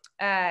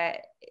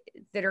that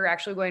are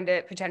actually going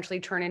to potentially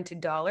turn into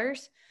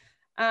dollars,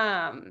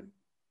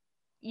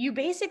 you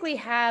basically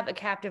have a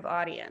captive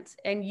audience,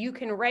 and you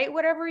can write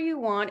whatever you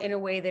want in a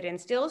way that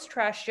instills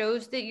trust,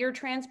 shows that you're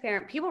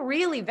transparent. People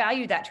really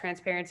value that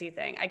transparency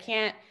thing. I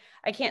can't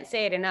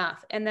say it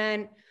enough. And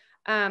then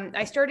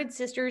I co-founded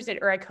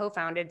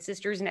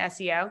Sisters in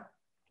SEO.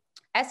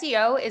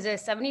 SEO is a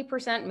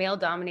 70% male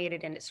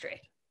dominated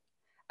industry.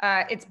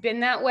 It's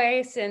been that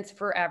way since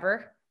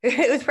forever.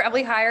 It was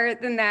probably higher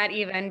than that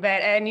even,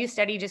 but a new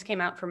study just came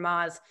out from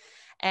Moz,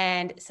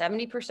 and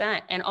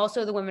 70%. And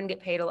also the women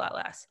get paid a lot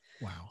less.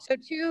 Wow. So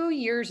 2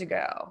 years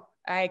ago,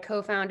 I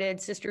co-founded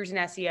Sisters in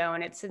SEO,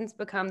 and it's since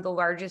become the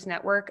largest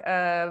network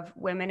of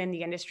women in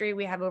the industry.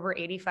 We have over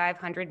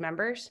 8,500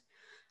 members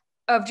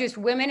of just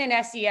women in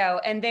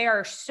SEO, and they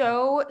are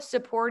so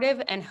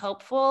supportive and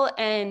helpful,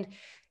 and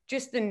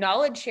just the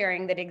knowledge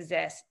sharing that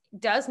exists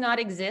does not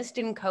exist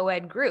in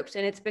co-ed groups.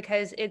 And it's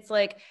because it's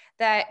like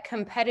that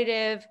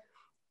competitive,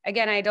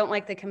 again, I don't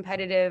like the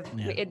competitive,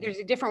 there's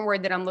a different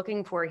word that I'm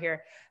looking for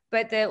here,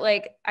 but the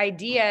like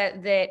idea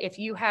that if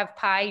you have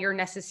pie, you're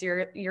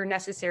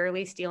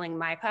necessarily stealing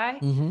my pie.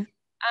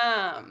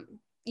 Mm-hmm.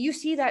 You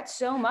see that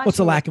so much. Well, it's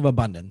a lack of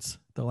abundance.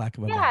 The lack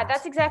of abundance. Yeah,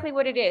 that's exactly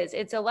what it is.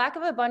 It's a lack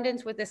of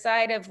abundance with a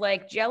side of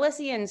like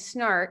jealousy and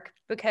snark,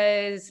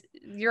 because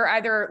you're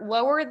either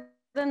lower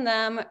than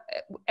them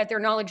at their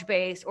knowledge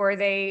base, or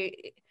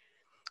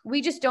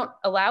we just don't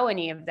allow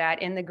any of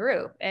that in the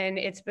group. And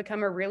it's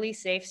become a really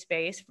safe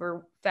space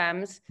for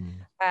femmes.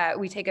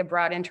 We take a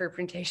broad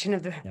interpretation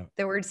of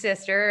the word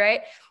sister,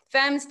 right?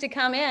 Femmes to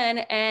come in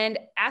and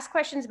ask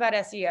questions about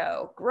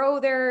SEO, grow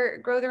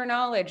their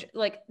knowledge,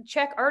 like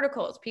check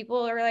articles.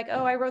 People are like,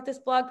 oh, I wrote this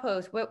blog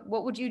post. What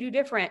would you do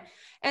different?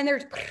 And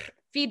there's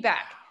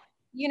feedback.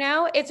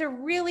 It's a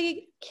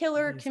really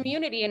killer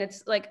community, and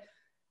it's like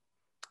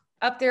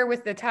up there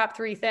with the top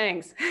 3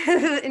 things.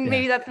 And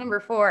maybe that's number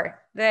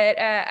 4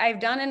 that I've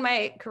done in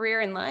my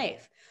career in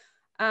life.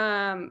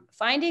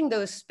 Finding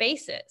those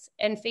spaces,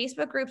 and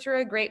Facebook groups are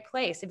a great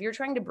place. If you're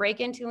trying to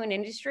break into an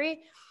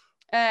industry,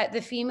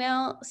 the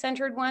female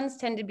centered ones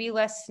tend to be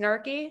less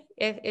snarky.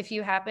 If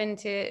you happen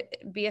to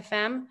be a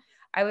femme,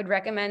 I would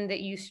recommend that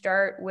you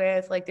start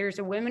with, like, there's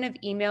a Women of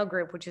Email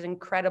group, which is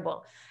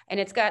incredible. And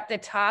it's got the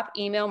top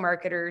email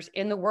marketers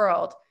in the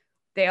world.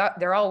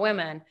 They're all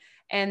women.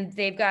 And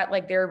they've got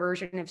like their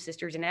version of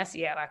Sisters in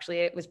SEO. Actually,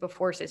 it was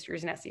before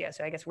Sisters in SEO.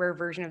 So I guess we're a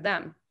version of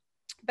them.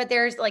 But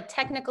there's like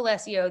technical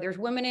SEO. There's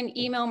women in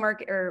email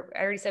market, or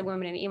I already said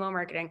women in email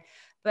marketing,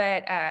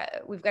 but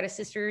we've got a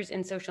Sisters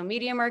in social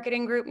media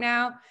marketing group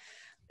now.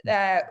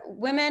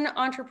 Women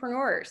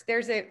entrepreneurs.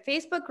 There's a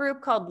Facebook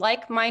group called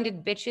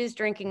Like-Minded Bitches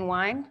Drinking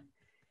Wine.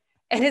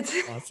 And it's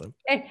awesome.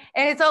 And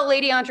it's all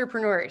lady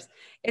entrepreneurs.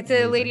 It's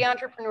a lady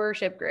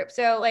entrepreneurship group.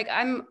 So like,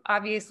 I'm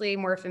obviously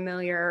more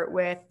familiar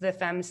with the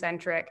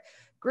femme-centric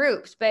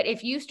groups, but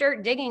if you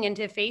start digging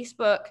into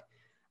Facebook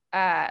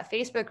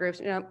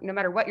groups, no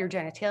matter what your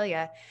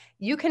genitalia,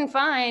 you can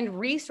find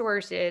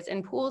resources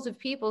and pools of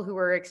people who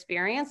are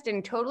experienced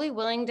and totally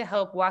willing to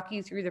help walk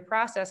you through the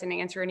process and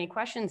answer any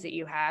questions that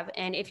you have.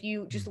 And if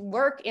you just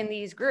lurk in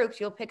these groups,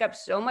 you'll pick up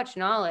so much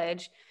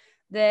knowledge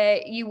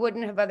that you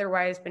wouldn't have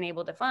otherwise been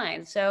able to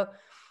find. So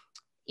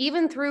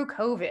even through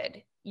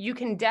COVID, you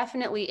can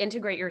definitely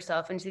integrate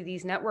yourself into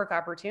these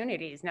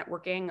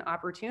networking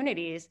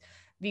opportunities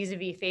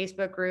vis-a-vis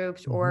Facebook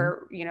groups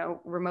or,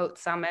 remote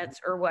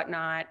summits or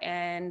whatnot,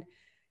 and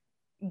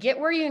get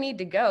where you need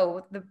to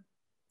go.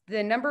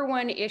 The number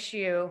one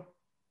issue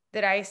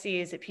that I see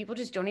is that people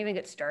just don't even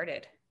get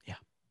started.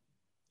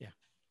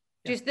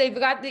 Just they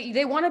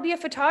want to be a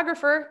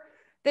photographer.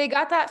 They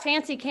got that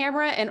fancy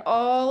camera and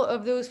all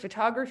of those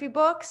photography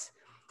books.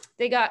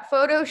 They got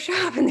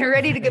Photoshop and they're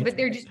ready to go, but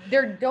they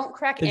don't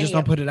crack. They just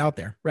don't put it out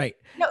there, right?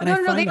 No.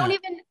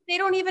 They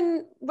don't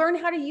even learn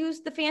how to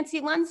use the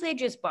fancy lens they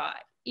just bought.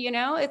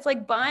 It's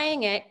like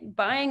buying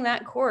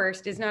that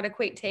course does not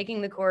equate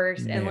taking the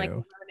course and like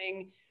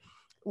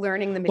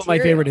learning the material. Well,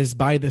 my favorite is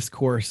buy this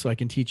course so I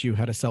can teach you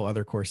how to sell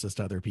other courses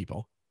to other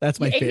people. That's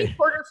my favorite. Amy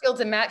Porterfield's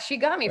a match. She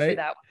got me for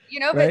that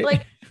one, but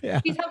like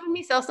she's helping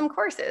me sell some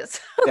courses.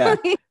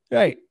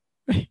 Right.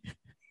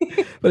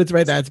 But it's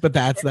right. That's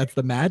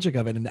the magic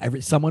of it.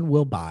 And someone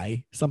will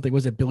buy something.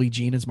 Was it Billie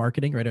Jean is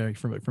marketing, right?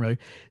 From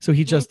so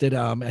he just did,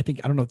 I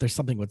don't know if there's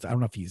something I don't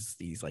know if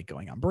he's like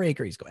going on break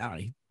or he's going out.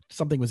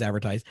 Something was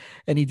advertised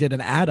and he did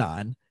an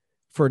add-on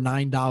for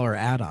 $9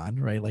 add-on,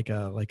 right? Like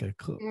a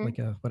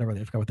whatever,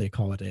 I forgot what they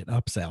call it, an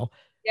upsell.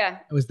 Yeah.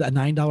 It was the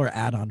 $9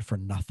 add-on for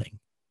nothing.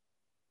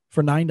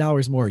 For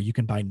 $9 more, you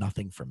can buy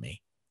nothing from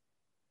me.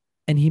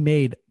 And he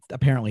made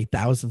apparently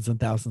thousands and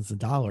thousands of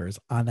dollars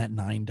on that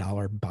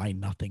 $9 buy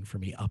nothing for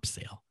me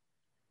upsale.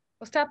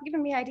 Well, stop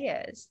giving me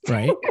ideas.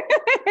 Right.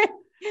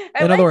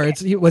 In other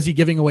words, was he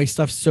giving away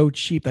stuff so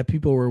cheap that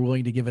people were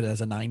willing to give it as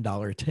a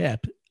 $9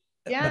 tip?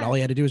 Yeah. But all he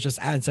had to do was just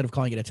add, instead of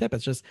calling it a tip,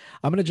 it's just,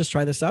 I'm going to just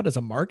try this out as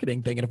a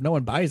marketing thing. And if no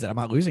one buys it, I'm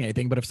not losing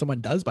anything. But if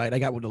someone does buy it, I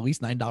got at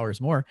least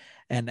 $9 more.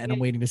 And I'm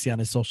waiting to see on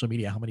his social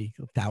media how many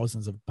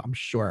thousands of, I'm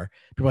sure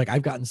people are like,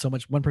 I've gotten so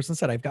much. One person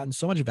said, I've gotten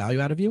so much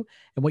value out of you.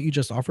 And what you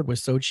just offered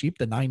was so cheap.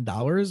 The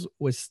 $9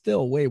 was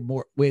still way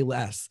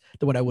less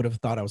than what I would have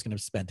thought I was going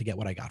to spend to get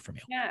what I got from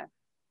you. Yeah.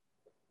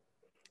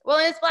 Well,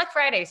 and it's Black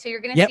Friday, so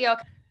you're going to see all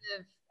kinds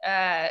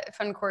of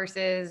fun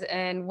courses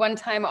and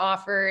one-time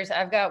offers.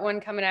 I've got one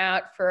coming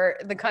out for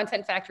the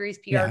Content Factory's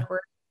PR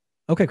course.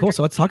 Okay, cool.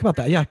 So let's talk about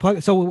that. Yeah.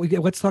 So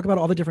let's talk about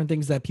all the different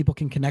things that people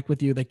can connect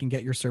with you. They can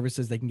get your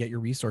services. They can get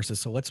your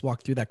resources. So let's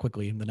walk through that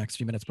quickly in the next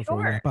few minutes before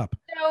we wrap up.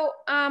 So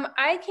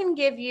I can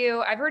give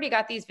you, I've already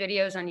got these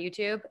videos on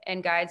YouTube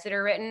and guides that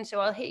are written.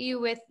 So I'll hit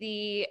you with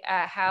the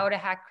how to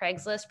hack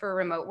Craigslist for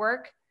remote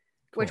work,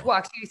 which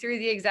walks you through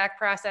the exact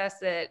process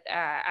that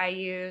I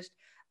used.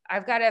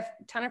 I've got a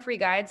ton of free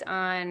guides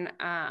on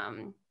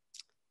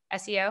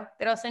SEO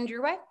that I'll send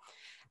your way.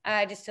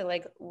 Just to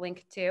like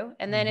link to.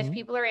 And then if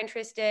people are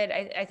interested,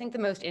 I think the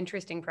most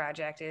interesting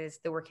project is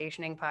the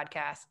Workationing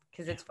podcast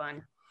because it's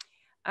fun.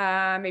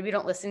 Maybe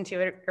don't listen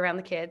to it around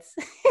the kids.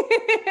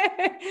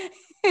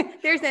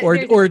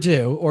 or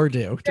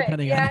do,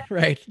 depending on,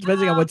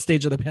 depending on what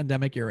stage of the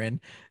pandemic you're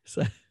in.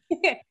 So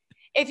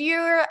if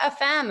you're a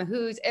femme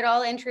who's at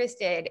all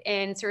interested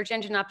in search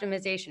engine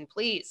optimization,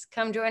 please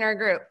come join our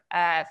group.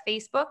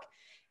 Facebook,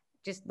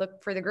 just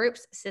look for the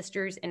groups,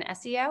 Sisters in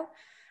SEO.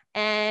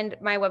 And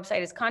my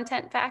website is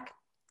ContentFac,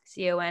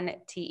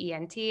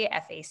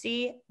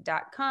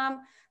 ContentFac.com.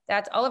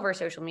 That's all of our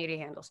social media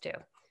handles too.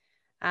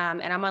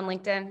 And I'm on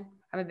LinkedIn.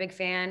 I'm a big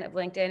fan of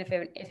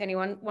LinkedIn. If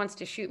anyone wants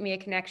to shoot me a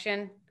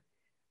connection,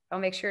 I'll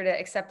make sure to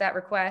accept that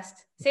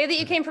request. Say that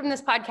you came from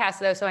this podcast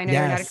though, so I know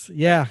you're not.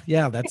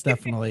 Yeah, that's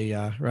definitely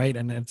right.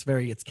 And it's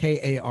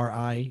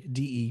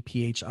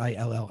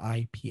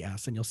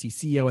KariDePhillips, and you'll see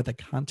CEO at the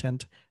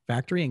Content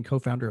Factory and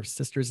co-founder of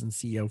Sisters and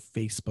CEO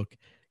Facebook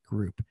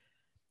group.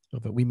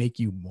 But we make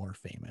you more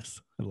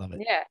famous. I love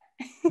it. Yeah.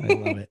 I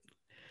love it.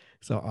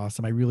 So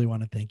awesome. I really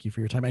want to thank you for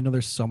your time. I know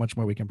there's so much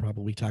more we can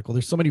probably tackle.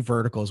 There's so many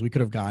verticals we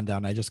could have gone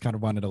down. I just kind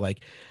of wanted to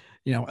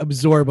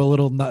absorb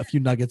a few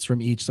nuggets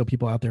from each so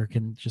people out there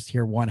can just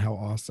hear how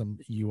awesome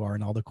you are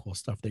and all the cool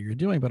stuff that you're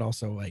doing, but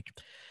also like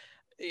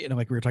we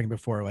were talking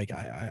before,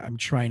 I'm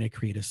trying to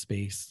create a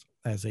space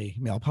as a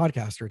male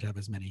podcaster to have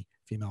as many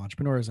female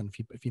entrepreneurs and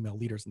female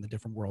leaders in the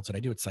different worlds that I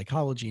do. It's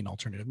psychology and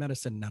alternative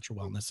medicine, natural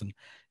wellness and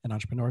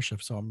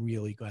entrepreneurship. So I'm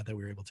really glad that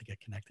we were able to get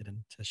connected and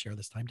to share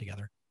this time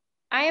together.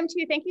 I am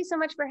too. Thank you so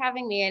much for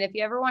having me. And if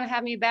you ever want to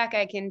have me back,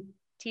 I can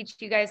teach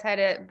you guys how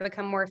to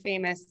become more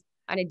famous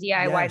on a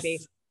DIY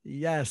basis.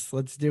 Yes,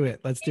 let's do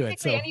it.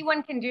 So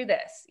anyone can do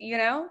this,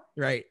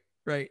 Right.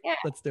 Yeah.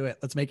 Let's do it.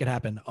 Let's make it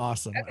happen.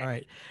 Awesome. Okay. All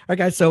right,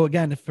 guys. So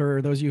again,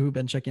 for those of you who've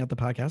been checking out the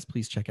podcast,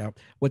 please check out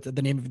what's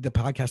the name of the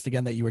podcast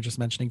again that you were just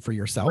mentioning for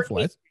yourself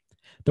was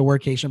the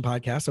Workation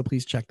podcast. So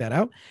please check that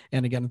out.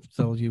 And again,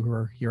 for those of you who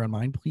are here on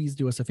mine, please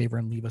do us a favor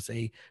and leave us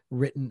a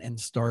written and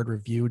starred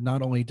review.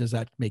 Not only does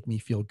that make me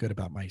feel good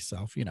about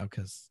myself,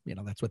 because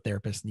that's what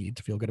therapists need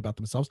to feel good about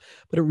themselves,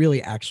 but it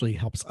really actually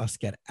helps us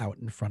get out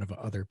in front of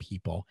other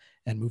people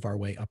and move our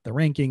way up the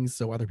rankings.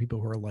 So other people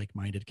who are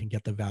like-minded can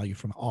get the value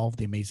from all of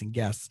the amazing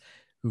guests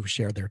who've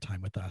shared their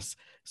time with us.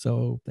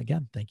 So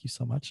again, thank you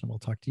so much. And we'll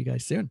talk to you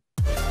guys soon.